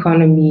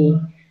economy,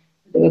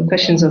 the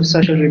questions of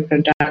social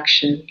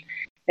reproduction.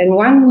 And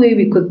one way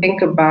we could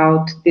think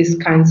about these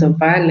kinds of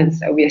violence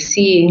that we are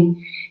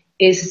seeing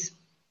is,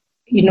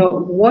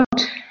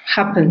 what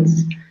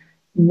happens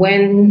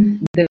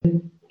when the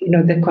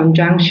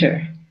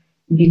conjuncture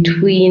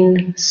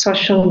between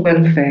social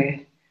welfare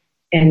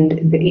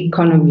and the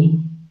economy,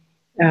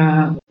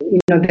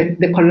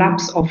 the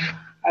collapse of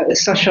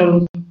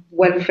social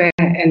welfare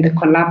and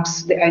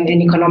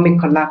an economic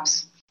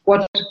collapse,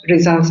 what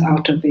results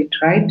out of it,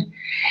 right?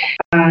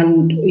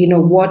 And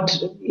what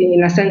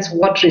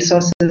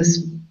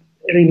resources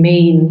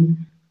remain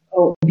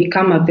or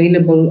become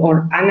available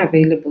or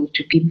unavailable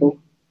to people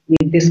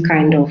with this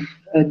kind of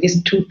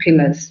these two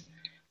pillars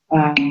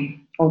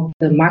of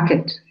the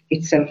market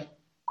itself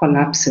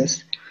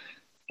collapses.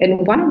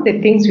 And one of the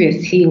things we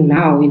are seeing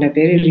now, in a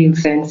very real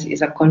sense,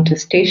 is a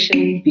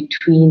contestation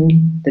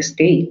between the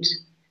state,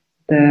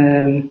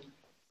 the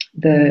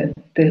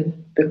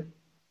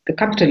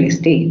capitalist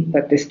state,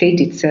 but the state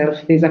itself.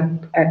 There's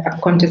a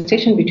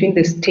contestation between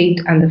the state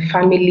and the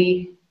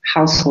family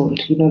household.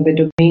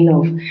 The domain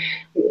of,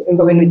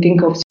 when we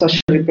think of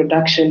social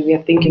reproduction, we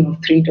are thinking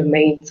of three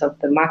domains of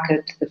the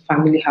market, the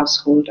family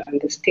household, and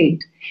the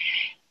state.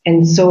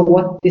 And so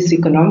what this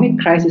economic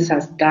crisis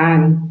has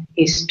done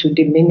is to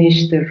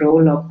diminish the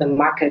role of the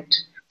market.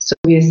 So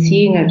we are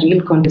seeing a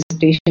real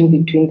contestation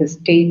between the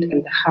state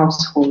and the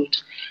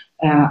household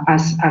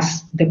as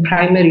the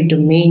primary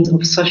domains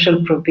of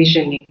social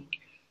provisioning.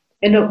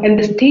 And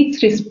the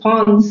state's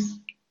response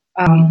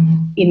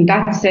in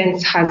that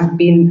sense has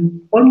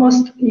been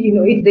almost,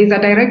 there's a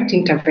direct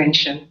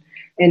intervention.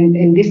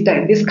 And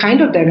this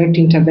kind of direct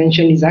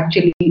intervention is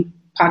actually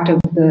part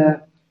of the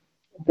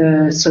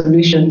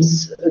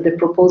solutions, the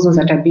proposals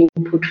that are being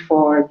put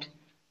forward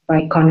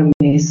by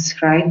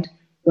economists, right?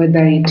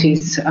 Whether it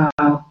is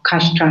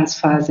cash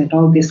transfers and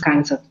all these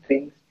kinds of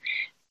things.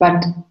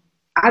 But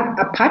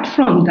apart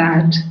from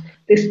that,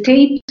 the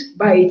state,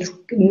 by its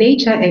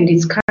nature and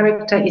its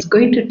character, is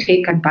going to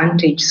take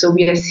advantage. So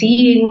we are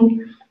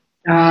seeing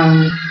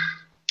an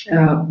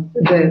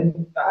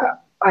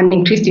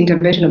increased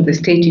intervention of the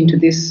state into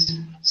this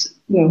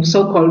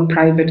so-called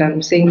private.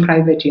 I'm saying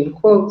private in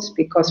quotes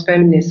because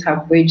feminists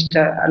have waged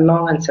a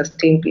long and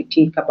sustained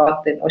critique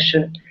about the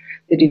notion,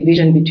 the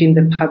division between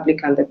the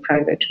public and the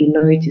private. We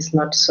know it is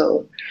not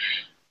so.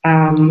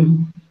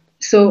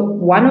 So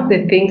one of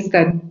the things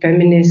that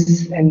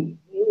feminists and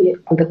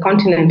on the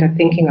continent are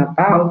thinking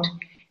about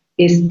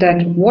is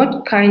that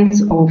what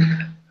kinds of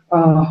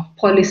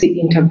policy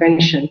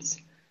interventions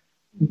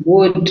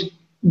would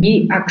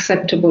be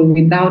acceptable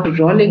without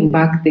rolling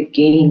back the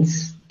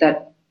gains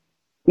that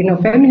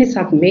feminists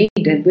have made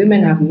and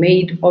women have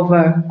made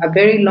over a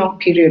very long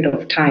period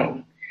of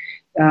time,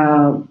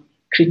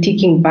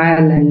 critiquing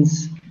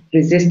violence,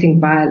 resisting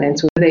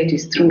violence, whether it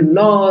is through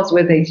laws,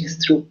 whether it is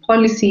through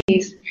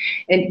policies.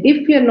 And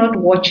if you're not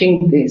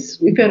watching this,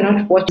 if you're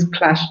not watching this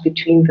clash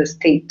between the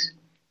state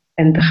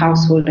and the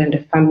household and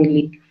the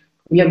family,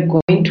 we are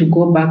going to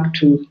go back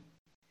to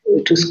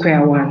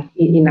square one,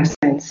 in a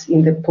sense,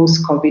 in the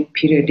post-COVID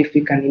period, if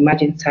we can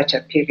imagine such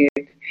a period.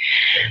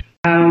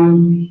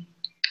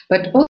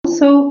 But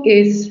also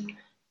is,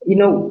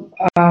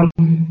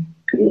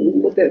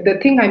 the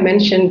thing I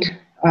mentioned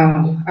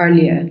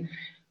earlier,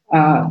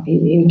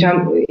 in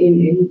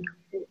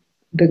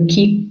the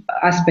key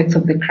aspects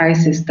of the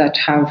crisis that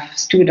have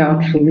stood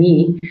out for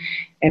me,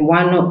 and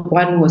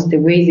one was the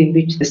ways in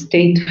which the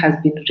state has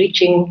been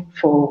reaching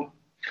for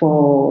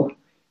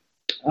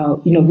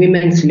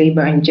women's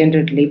labor and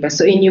gendered labor.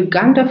 So in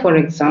Uganda, for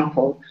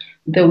example,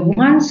 the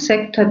one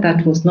sector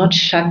that was not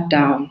shut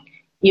down,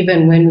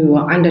 even when we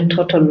were under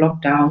total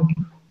lockdown,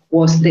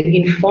 was the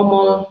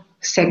informal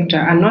sector,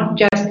 and not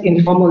just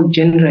informal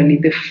generally,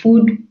 the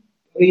food,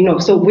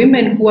 so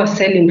women who are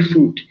selling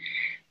food.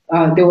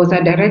 There was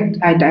a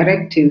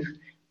directive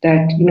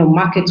that,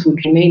 markets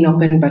would remain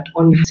open, but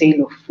only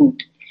sale of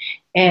food.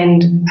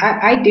 And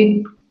I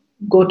did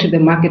go to the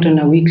market on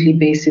a weekly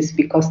basis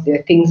because there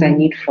are things I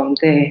need from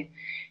there.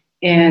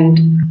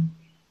 And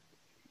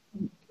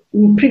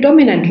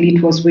predominantly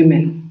it was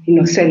women,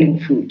 selling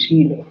food,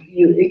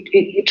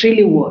 it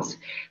really was.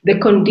 The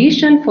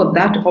condition for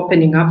that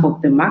opening up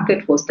of the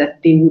market was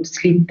that they would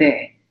sleep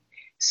there.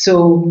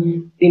 So,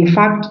 in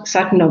fact,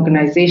 certain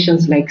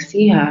organizations like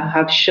SIHA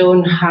have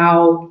shown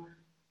how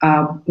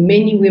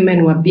many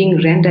women were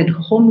being rendered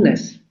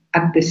homeless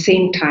at the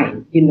same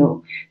time,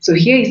 So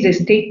here is the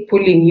state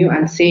pulling you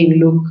and saying,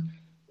 look,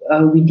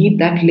 we need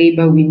that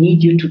labor, we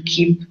need you to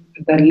keep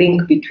the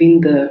link between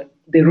the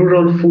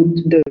rural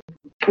food, the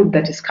food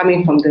that is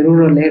coming from the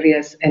rural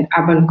areas and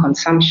urban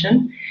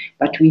consumption,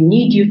 but we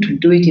need you to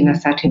do it in a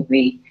certain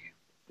way.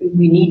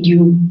 We need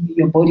your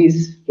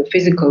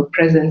physical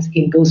presence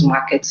in those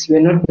markets. We're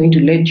not going to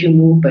let you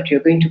move, but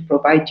we're going to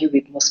provide you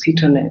with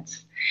mosquito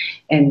nets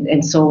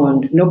and so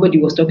on. Nobody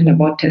was talking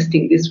about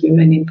testing these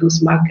women in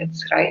those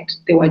markets, right?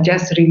 They were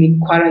just really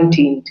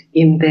quarantined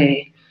in there.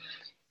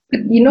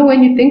 But,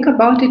 when you think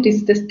about it,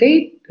 it's the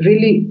state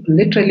really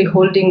literally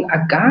holding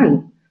a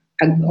gun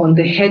on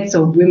the heads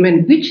of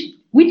women, which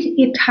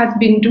it has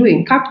been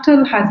doing.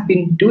 Capital has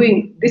been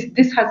doing this.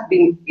 This has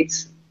been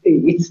its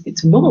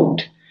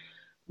mode.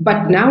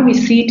 But now we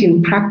see it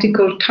in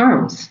practical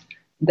terms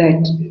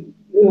that,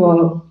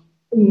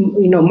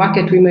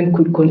 market women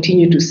could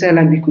continue to sell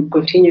and we could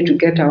continue to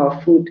get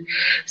our food.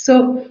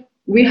 So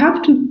we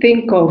have to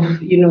think of,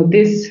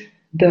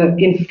 the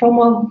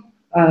informal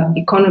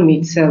economy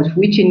itself,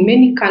 which in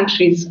many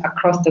countries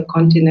across the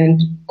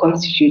continent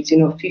constitutes,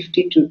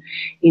 50 to,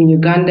 in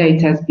Uganda,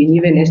 it has been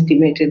even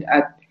estimated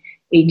at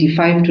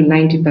 85 to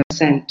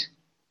 90%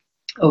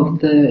 of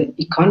the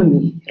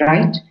economy,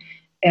 right?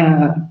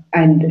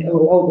 And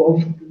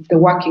of the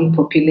working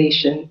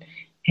population,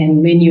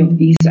 and many of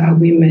these are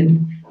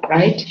women,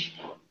 right?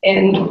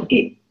 And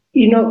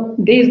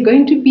there's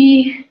going to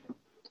be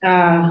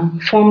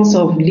forms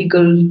of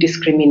legal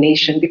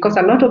discrimination, because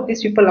a lot of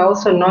these people are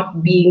also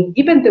not being,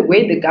 even the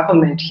way the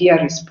government here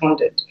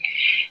responded,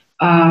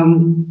 a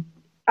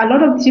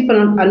lot of these people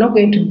are not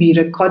going to be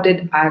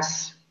recorded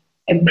as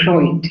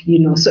employed,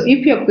 So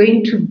if you're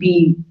going to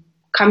be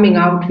coming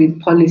out with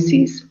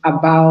policies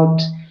about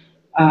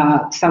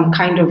some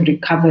kind of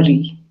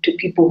recovery to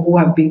people who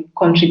have been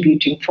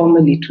contributing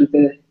formally to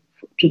the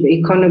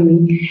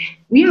economy,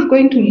 we are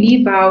going to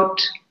leave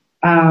out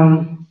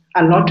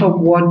a lot of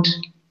what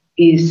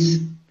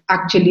is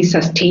actually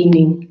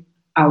sustaining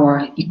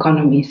our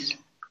economies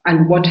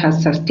and what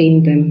has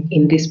sustained them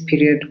in this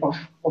period of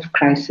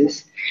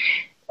crisis.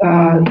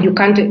 You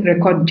can't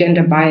record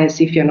gender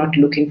bias if you're not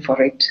looking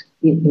for it,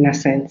 in a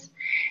sense.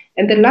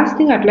 And the last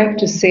thing I'd like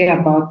to say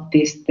about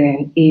this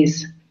then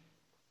is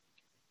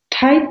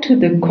tied to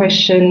the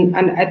question,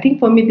 and I think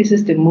for me this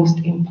is the most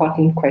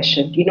important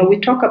question. We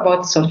talk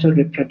about social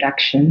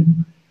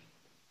reproduction,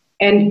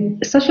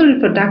 and social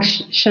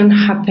reproduction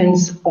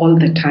happens all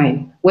the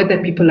time,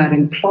 whether people are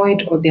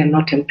employed or they are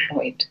not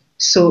employed.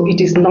 So it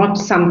is not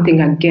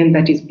something, again,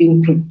 that is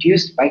being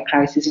produced by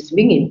crisis. It's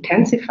being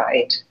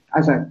intensified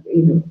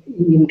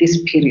in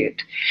this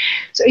period.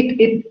 So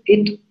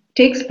it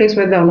takes place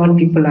whether or not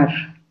people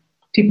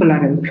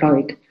are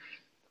employed.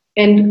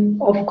 And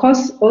of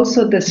course,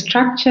 also the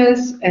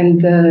structures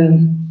and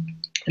the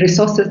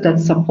resources that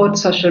support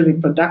social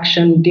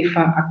reproduction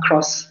differ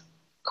across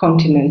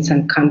continents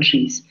and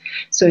countries.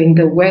 So in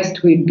the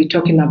West, we'd be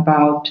talking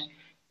about,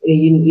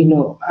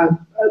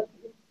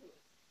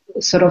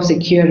 sort of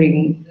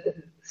securing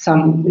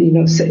some,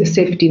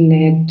 safety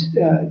net,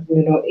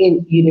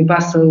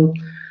 universal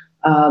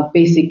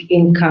basic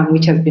income,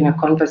 which has been a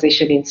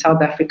conversation in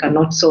South Africa,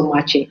 not so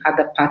much in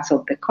other parts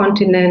of the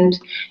continent,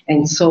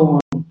 and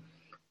so on.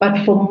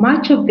 But for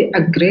much of the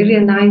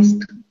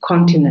agrarianized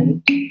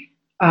continent,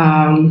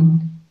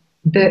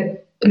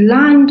 the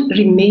land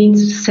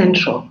remains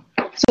central.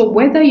 So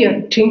whether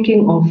you're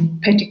thinking of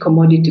petty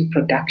commodity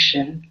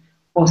production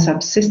or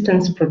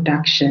subsistence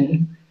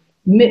production,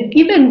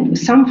 even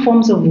some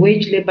forms of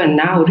wage labor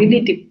now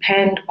really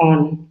depend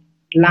on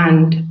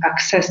land,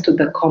 access to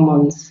the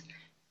commons,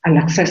 and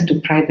access to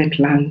private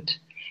land.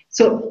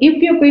 So if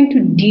we are going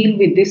to deal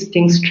with these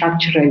things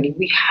structurally,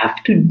 we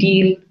have to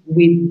deal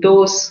with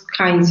those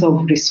kinds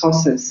of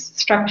resources,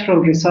 structural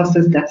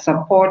resources that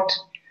support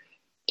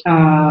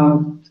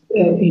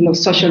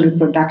social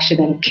reproduction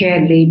and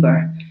care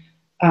labor,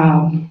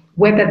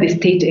 whether the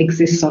state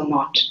exists or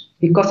not.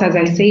 Because as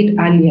I said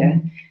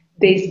earlier,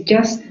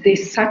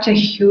 there's such a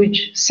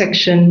huge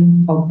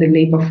section of the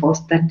labor force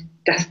that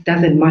just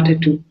doesn't matter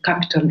to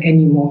capital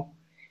anymore,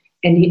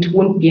 and it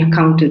won't be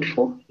accounted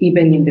for,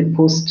 even in the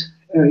post.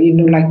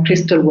 Like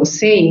Crystal was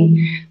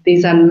saying,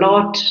 there's a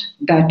lot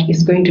that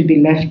is going to be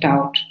left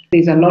out.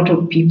 There's a lot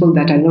of people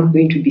that are not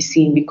going to be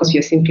seen because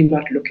you're simply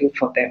not looking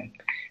for them.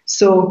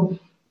 So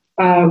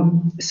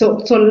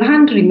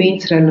land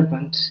remains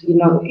relevant.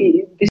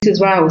 This is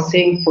why I was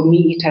saying, for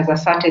me, it has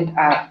asserted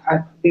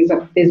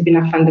there's been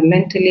a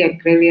fundamentally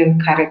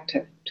agrarian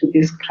character to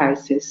this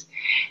crisis,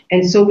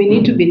 and so we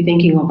need to be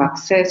thinking of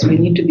access. We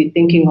need to be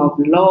thinking of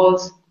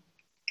laws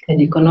and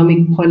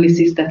economic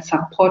policies that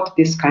support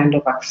this kind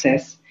of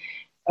access.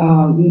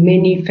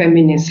 Many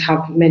feminists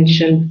have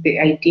mentioned the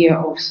idea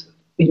of,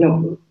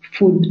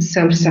 food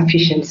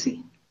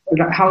self-sufficiency.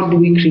 How do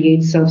we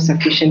create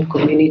self-sufficient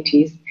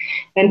communities?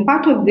 And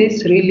part of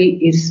this really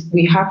is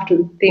we have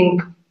to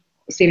think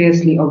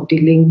seriously of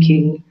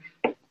delinking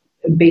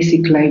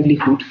basic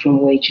livelihood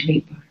from wage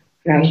labor,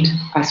 right,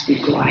 as we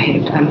go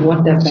ahead. And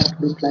what does that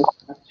look like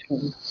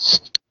actually?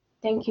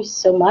 Thank you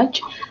so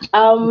much.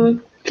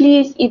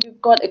 Please, if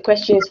you've got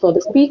questions for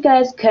the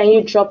speakers, can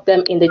you drop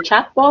them in the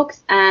chat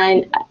box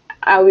and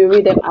I will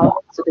read them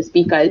out to the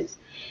speakers.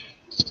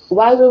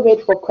 While we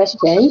wait for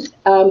questions,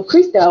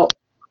 Crystal,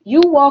 you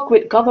work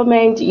with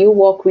government, you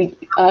work with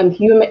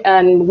human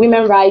and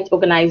women rights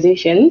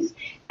organizations,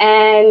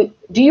 and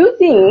do you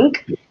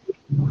think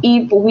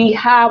if we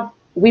have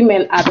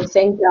women at the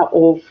center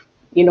of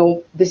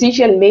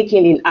decision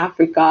making in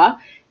Africa,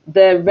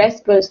 the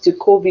response to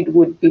COVID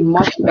would be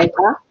much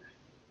better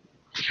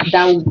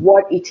than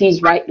what it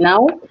is right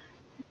now?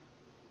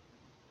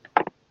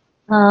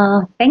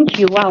 Thank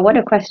you. Wow, what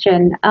a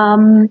question.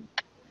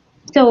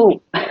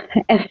 So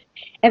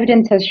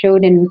evidence has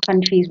showed in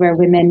countries where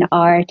women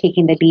are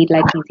taking the lead,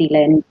 like New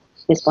Zealand,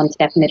 response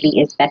definitely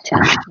is better.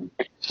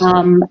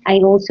 I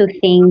also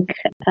think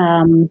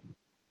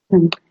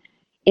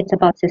it's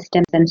about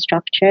systems and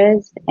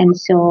structures. And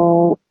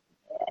so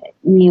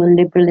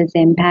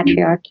neoliberalism,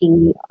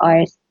 patriarchy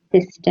are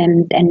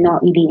systems and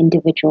not really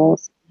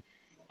individuals.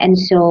 And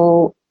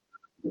so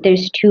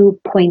there's 2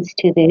 points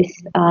to this.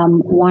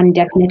 One,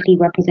 definitely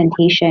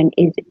representation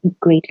is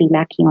greatly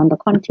lacking on the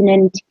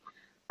continent.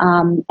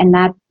 And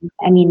that,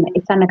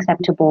 it's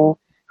unacceptable.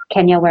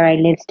 Kenya, where I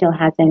live, still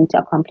hasn't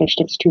accomplished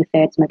its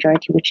 2/3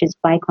 majority, which is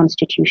by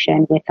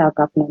constitution with our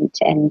government.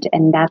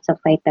 And that's a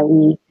fight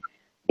that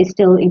is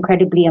still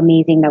incredibly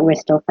amazing that we're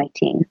still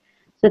fighting.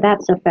 So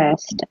that's the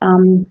first.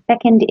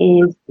 Second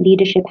is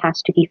leadership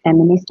has to be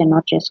feminist and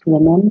not just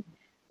women.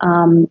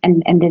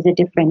 And there's a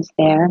difference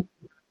there.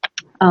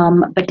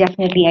 But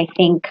definitely, I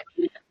think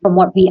from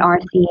what we are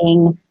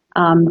seeing,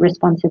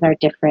 responses are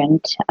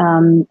different,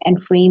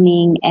 and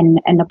framing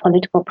and a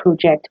political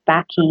project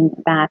backing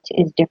that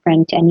is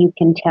different. And you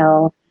can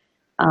tell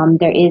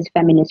there is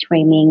feminist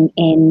framing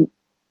in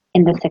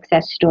the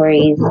success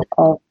stories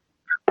of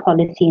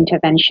policy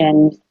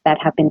interventions that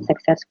have been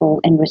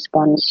successful in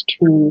response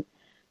to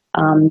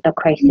the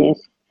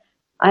crisis.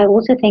 I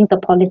also think the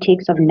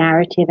politics of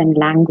narrative and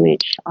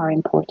language are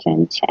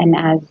important. And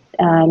as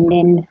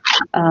Lyn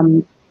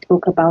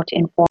spoke about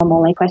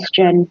informal, I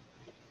question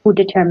who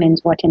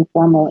determines what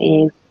informal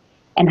is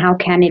and how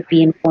can it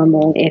be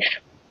informal if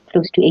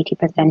close to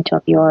 80%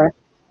 of your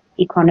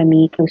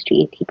economy, close to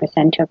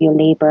 80% of your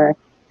labor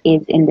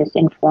is in this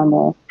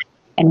informal,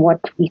 and what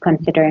we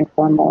consider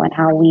informal and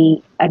how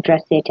we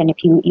address it. And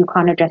if you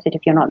can't address it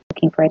if you're not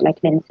looking for it,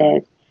 like Lyn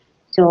says.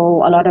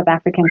 So a lot of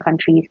African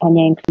countries,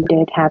 Kenya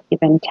included, have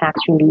given tax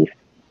relief.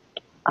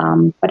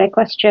 But I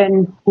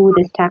question who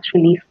this tax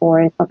relief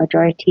for if a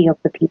majority of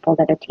the people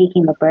that are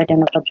taking the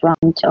burden of the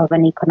brunt of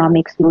an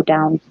economic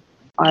slowdown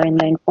are in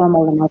the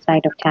informal and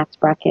outside of tax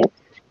brackets.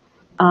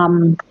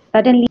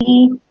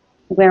 Suddenly,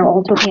 we're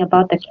all talking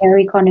about the care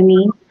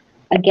economy.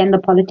 Again, the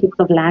politics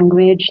of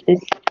language,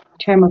 this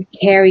term of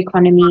care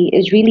economy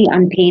is really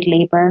unpaid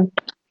labor.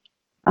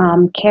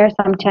 Care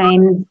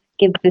sometimes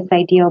gives this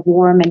idea of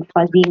warm and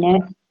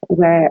fuzziness,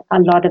 where a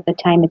lot of the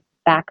time it's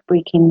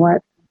back-breaking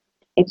work.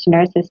 It's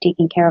nurses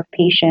taking care of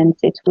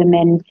patients. It's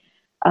women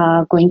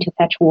going to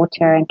fetch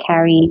water and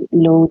carry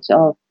loads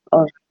of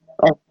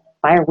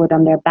firewood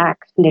on their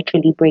backs,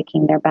 literally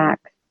breaking their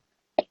backs.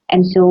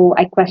 And so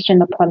I question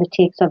the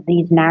politics of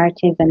these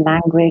narratives and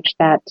language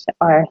that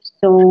are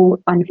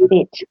so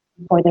unfit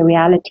for the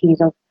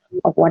realities of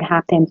what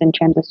happens in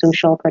terms of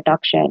social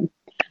production.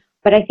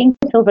 But I think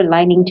the silver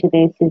lining to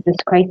this is this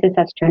crisis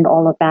has turned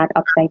all of that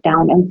upside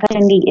down. And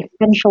suddenly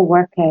essential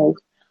workers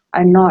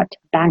are not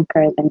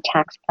bankers and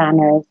tax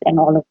planners and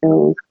all of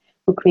those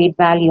who create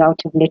value out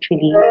of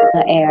literally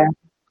the air.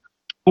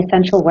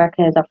 Essential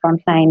workers are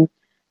frontline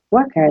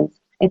workers.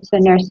 It's the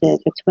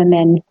nurses, it's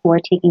women who are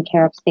taking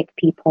care of sick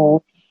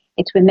people.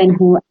 It's women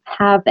who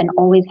have and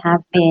always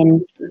have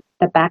been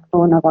the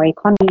backbone of our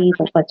economies,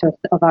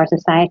 of our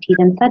societies.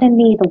 And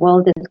suddenly the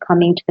world is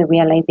coming to the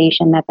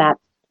realization that that's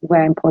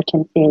where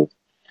importance is.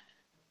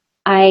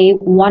 I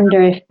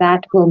wonder if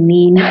that will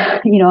mean, how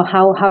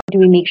do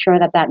we make sure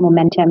that that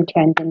momentum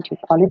turns into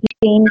policy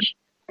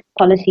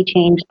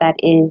change that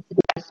is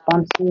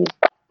responsive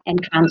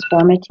and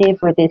transformative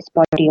for this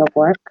body of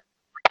work.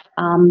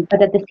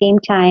 But at the same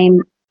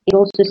time, it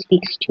also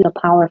speaks to the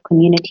power of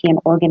community and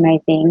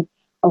organizing,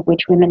 of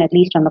which women, at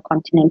least on the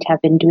continent,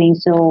 have been doing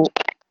so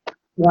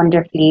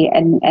wonderfully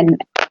and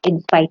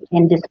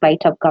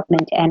despite of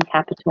government and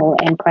capital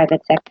and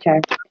private sector,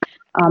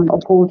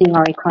 of holding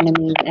our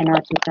economies and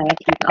our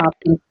societies up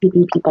and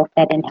keeping people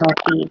fed and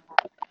healthy.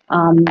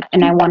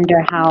 And I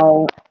wonder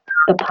how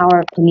the power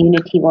of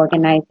community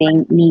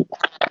organizing meets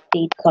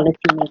state policy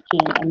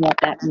making and what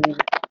that means.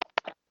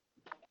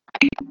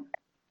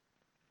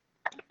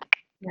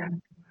 Yeah.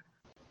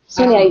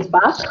 Sonia is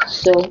back,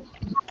 so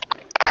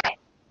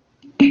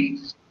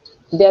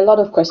there are a lot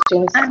of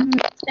questions.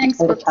 Thanks.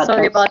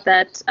 Sorry about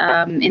that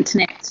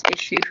internet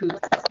issue.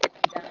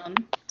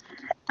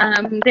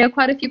 There are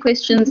quite a few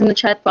questions in the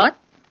chat box.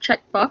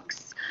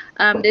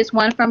 There's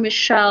one from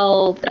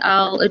Michelle that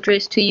I'll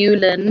address to you,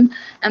 Lyn.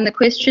 And the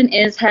question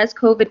is, has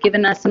COVID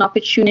given us an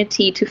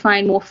opportunity to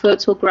find more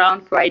fertile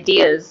ground for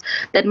ideas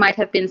that might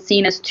have been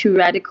seen as too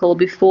radical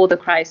before the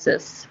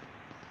crisis?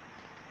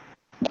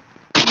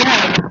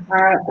 Yeah,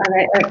 I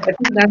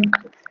think that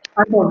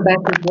part of that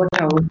is what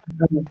I was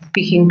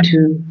speaking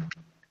to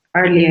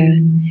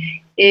earlier,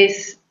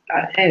 is,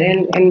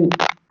 and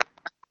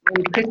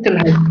Crystal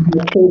has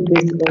told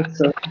this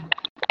also.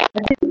 I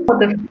think for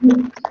the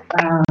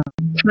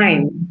first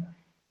time,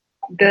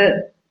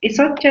 it's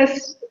not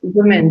just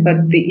women,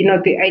 but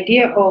the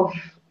idea of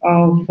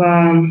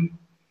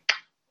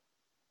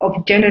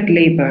gendered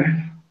labor,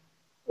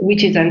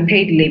 which is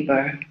unpaid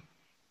labor,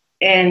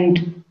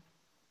 and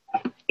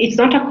it's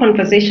not a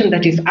conversation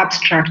that is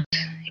abstract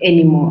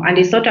anymore, and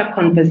it's not a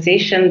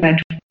conversation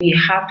that we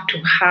have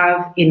to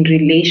have in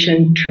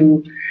relation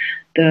to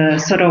the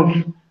sort of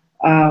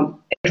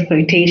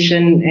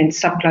exploitation and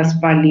surplus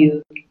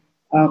value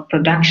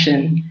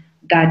production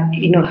that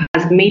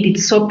has made it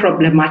so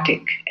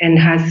problematic, and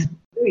has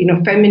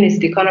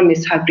feminist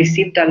economists have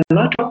received a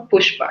lot of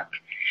pushback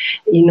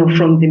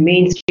from the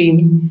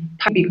mainstream,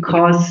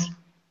 because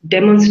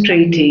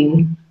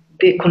demonstrating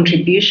the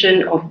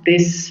contribution of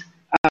this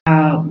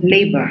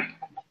labor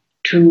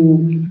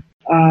to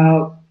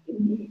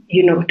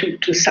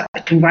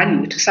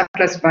value, to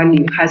surplus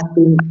value, has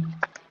been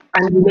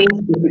and remains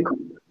difficult,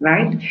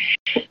 right?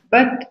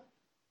 But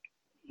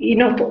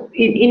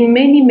in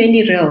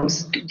many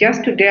realms,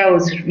 just today I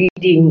was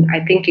reading, I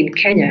think in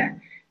Kenya,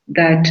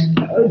 that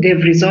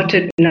they've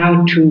resorted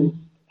now to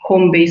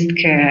home-based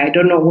care. I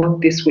don't know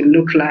what this will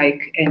look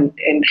like and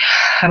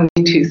how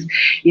it is,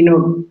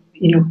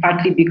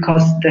 partly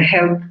because the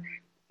health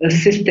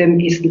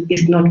system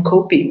is not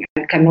coping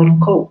and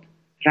cannot cope,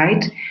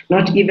 right?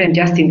 Not even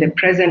just in the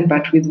present,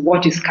 but with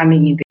what is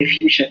coming in the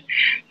future.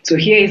 So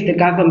here is the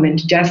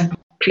government just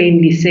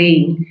plainly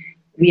saying,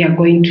 we are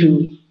going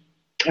to,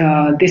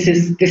 this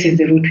is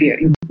the route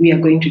we are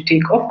going to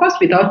take, of course,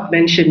 without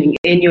mentioning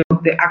any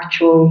of the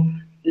actual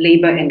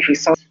labor and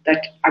resources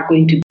that are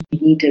going to be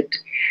needed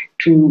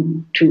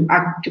to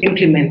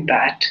implement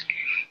that.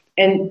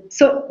 And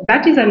so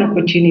that is an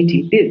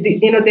opportunity.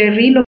 There are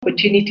real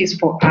opportunities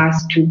for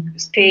us to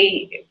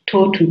stay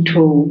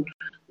toe-to-toe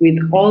with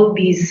all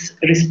these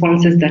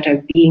responses that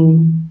are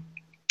being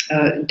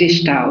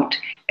dished out,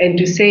 and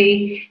to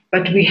say,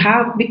 but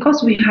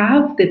because we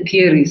have the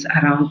theories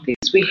around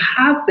this, we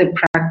have the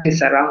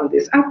practice around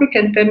this.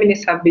 African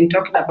feminists have been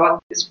talking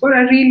about this for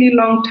a really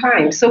long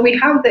time, so we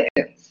have the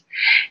evidence.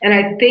 And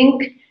I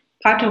think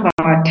part of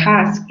our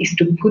task is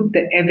to put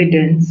the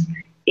evidence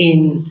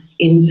in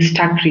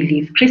stark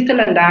relief.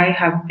 Crystal and I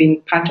have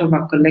been part of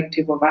a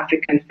collective of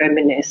African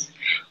feminists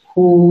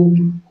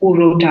who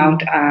wrote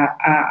out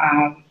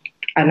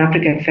an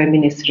African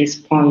feminist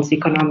response,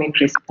 economic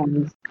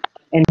response.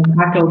 And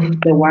part of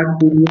the work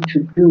we need to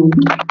do,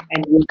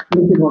 and we're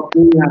thinking of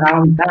doing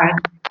around that,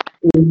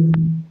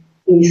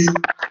 is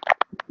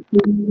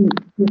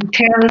to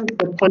tell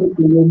the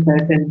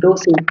policymakers and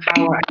those in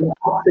power, and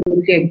I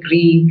absolutely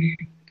agree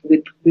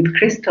with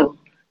Crystal,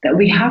 that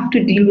we have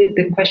to deal with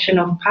the question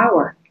of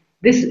power.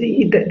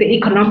 The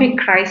economic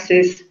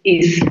crisis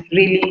is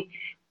really,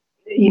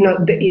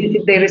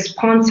 the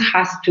response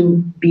has to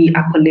be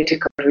a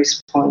political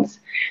response.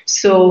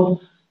 So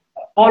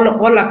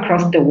all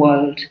across the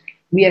world,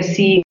 we are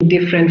seeing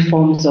different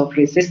forms of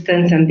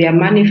resistance, and they are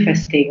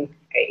manifesting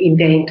in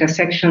their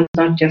intersections,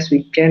 not just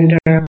with gender,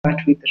 but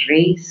with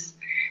race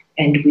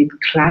and with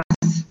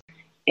class.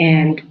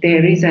 And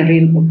there is a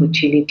real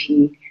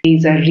opportunity. There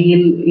is a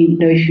real,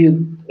 if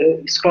you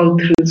scroll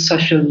through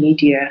social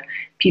media,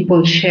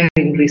 people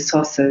sharing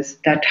resources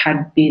that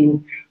had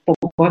been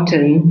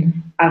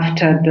forgotten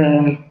after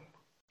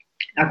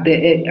at the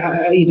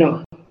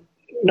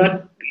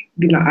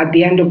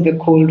end of the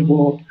Cold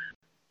War,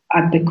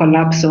 at the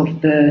collapse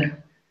of the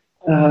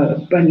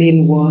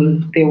Berlin Wall.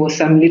 There was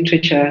some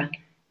literature,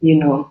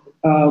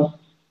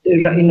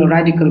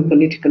 radical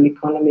political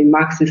economy,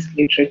 Marxist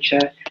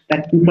literature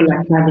that people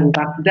are turning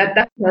back.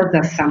 That tells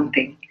us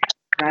something,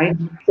 right?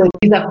 So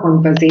these are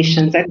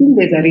conversations. I think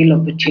there's a real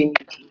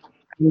opportunity,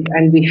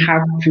 and we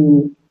have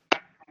to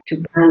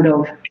kind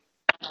of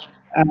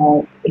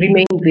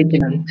remain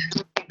vigilant,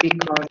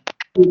 because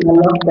there's a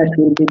lot that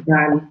will be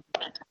done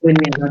when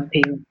we're not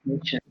paying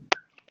attention.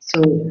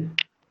 So,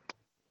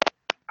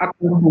 a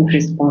constant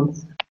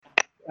response.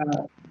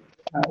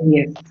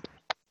 Yes.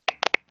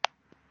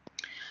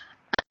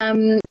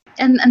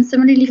 And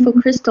similarly for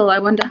Crystal, I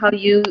wonder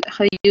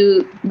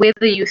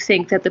whether you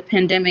think that the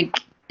pandemic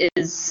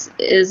is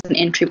an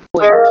entry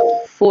point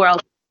for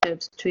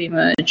alternatives to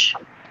emerge.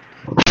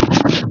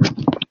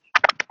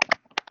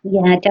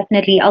 Yeah,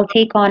 definitely. I'll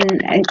take on.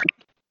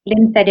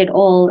 Lyn said it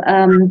all.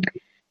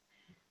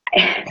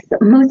 So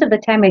most of the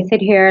time, I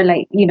sit here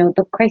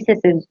the crisis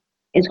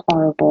is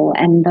horrible,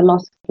 and the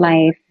loss of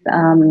life,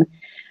 the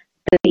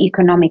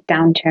economic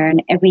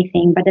downturn,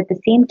 everything. But at the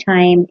same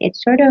time, it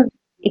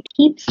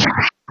keeps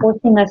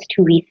forcing us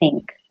to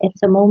rethink.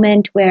 It's a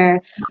moment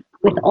where,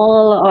 with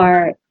all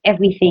our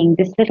everything,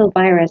 this little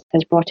virus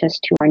has brought us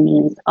to our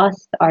knees,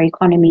 us, our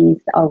economies,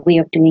 our way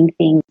of doing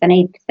things. And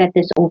I've said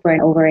this over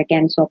and over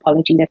again, so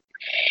apologies if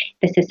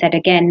this is said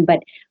again, but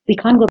we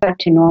can't go back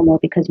to normal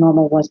because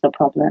normal was the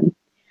problem.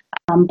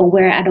 But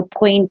we're at a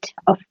point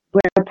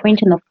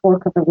in the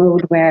fork of the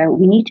road where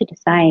we need to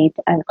decide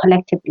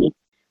collectively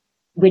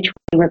which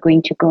way we're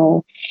going to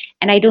go.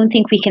 And I don't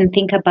think we can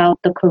think about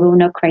the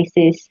corona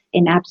crisis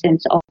in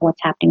absence of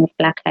what's happening with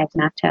Black Lives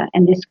Matter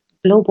and this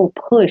global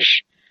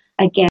push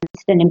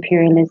against an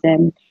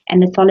imperialism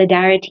and the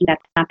solidarity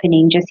that's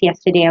happening. Just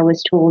yesterday, I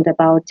was told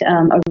about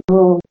a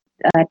rural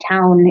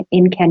town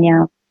in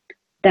Kenya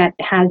that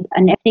has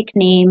an ethnic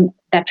name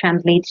that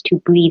translates to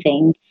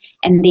breathing,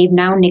 and they've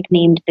now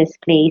nicknamed this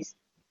place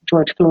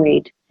George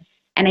Floyd.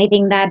 And I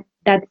think that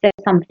says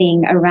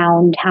something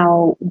around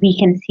how we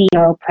can see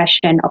our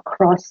oppression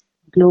across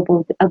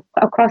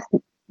across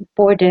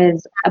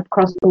borders,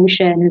 across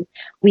oceans.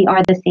 We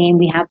are the same.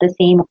 We have the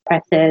same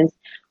oppressors.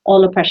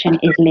 All oppression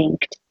is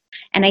linked.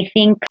 And I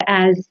think,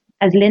 as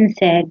Lyn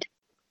said,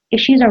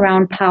 issues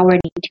around power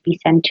need to be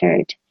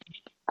centered.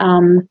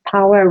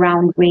 Power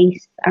around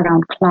race,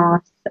 around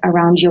class,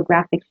 around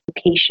geographic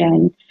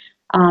location.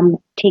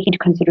 Take into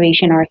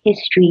consideration our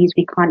histories.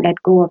 We can't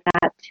let go of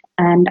that.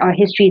 And our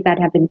histories that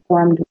have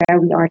informed where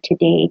we are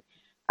today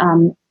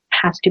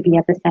has to be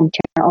at the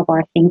center of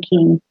our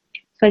thinking.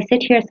 So I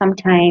sit here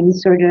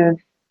sometimes sort of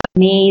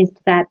amazed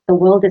that the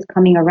world is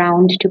coming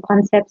around to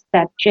concepts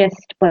that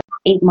just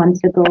 8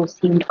 months ago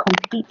seemed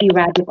completely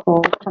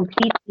radical,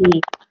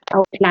 completely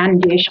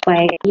outlandish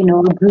by,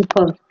 a group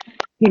of,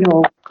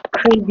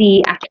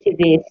 crazy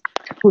activists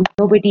who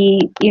nobody,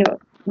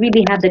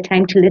 really had the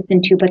time to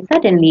listen to. But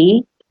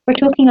suddenly we're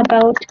talking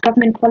about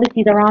government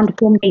policies around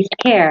home-based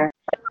care.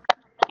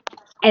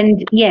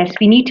 And yes,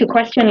 we need to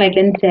question, like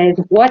Lyn says,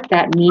 what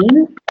that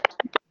means.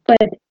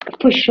 But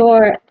for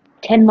sure,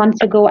 10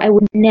 months ago, I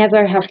would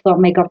never have thought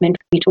my government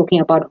would be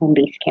talking about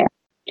home-based care.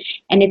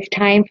 And it's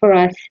time for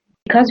us,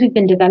 because we've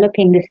been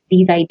developing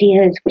these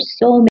ideas for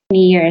so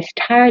many years,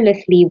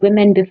 tirelessly,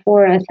 women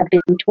before us have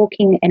been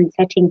talking and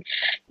setting,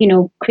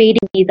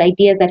 creating these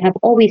ideas that have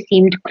always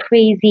seemed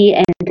crazy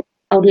and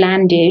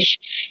outlandish.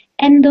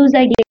 And those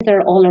ideas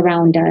are all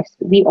around us.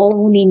 We all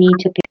only need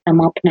to pick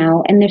them up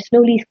now. And they're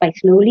slowly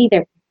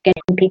they're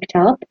getting picked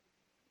up.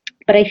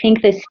 But I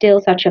think there's still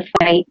such a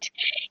fight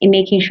in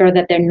making sure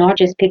that they're not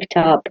just picked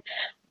up,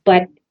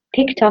 but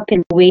picked up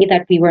in the way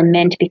that we were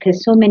meant,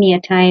 because so many a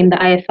time the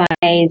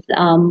IFIs,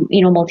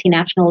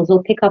 multinationals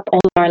will pick up all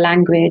our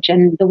language,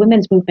 and the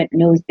women's movement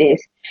knows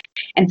this.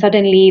 And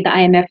suddenly the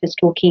IMF is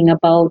talking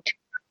about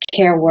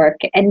care work,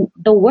 and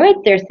the words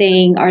they're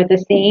saying are the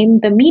same.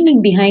 The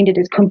meaning behind it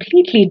is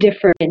completely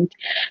different.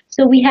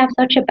 So we have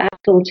such a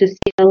battle to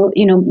still,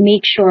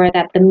 make sure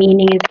that the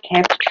meaning is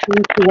kept true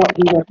to what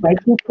we were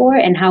fighting for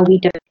and how we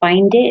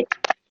defined it.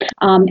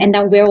 And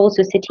that we're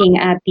also sitting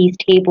at these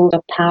tables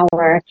of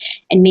power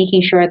and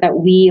making sure that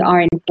we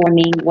are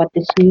informing what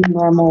this new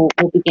normal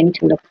will begin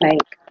to look like.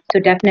 So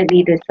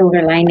definitely the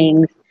silver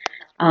linings.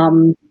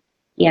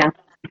 Yeah.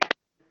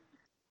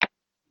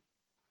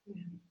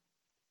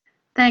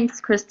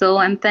 Thanks, Crystal,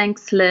 and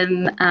thanks,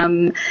 Lyn.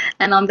 And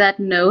on that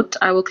note,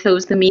 I will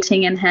close the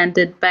meeting and hand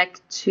it back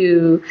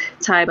to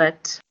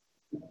Taibat.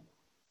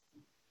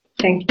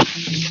 Thank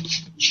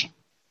you.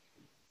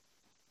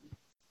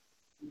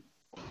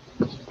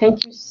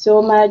 Thank you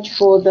so much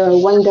for the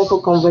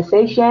wonderful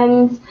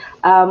conversations.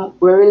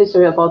 We're really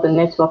sorry about the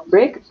network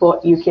break,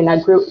 but you can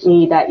agree with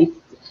me that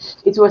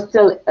it was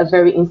still a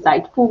very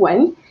insightful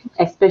one,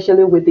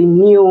 especially with the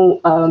new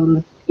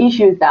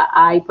issues that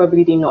I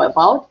probably didn't know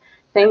about.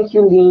 Thank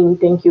you, Lyn.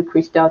 Thank you,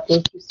 Crystal.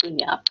 Thank you,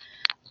 Sonia.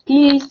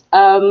 Please,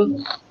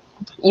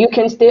 you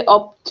can stay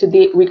up to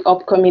date with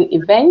upcoming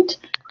event.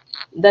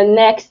 The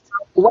next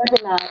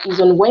webinar is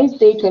on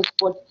Wednesday,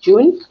 24th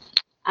June,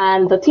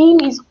 and the theme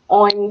is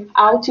on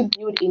how to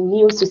build a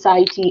new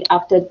society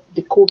after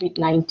the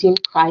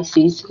COVID-19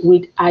 crisis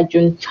with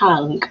Ajun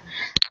Chang.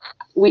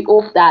 We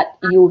hope that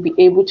you'll be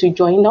able to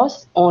join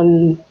us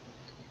on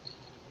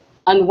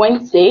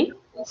Wednesday,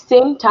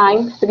 same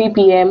time, 3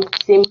 p.m.,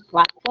 same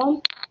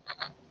platform.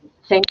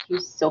 Thank you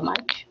so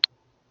much.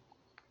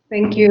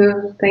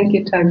 Thank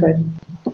you, Taibat.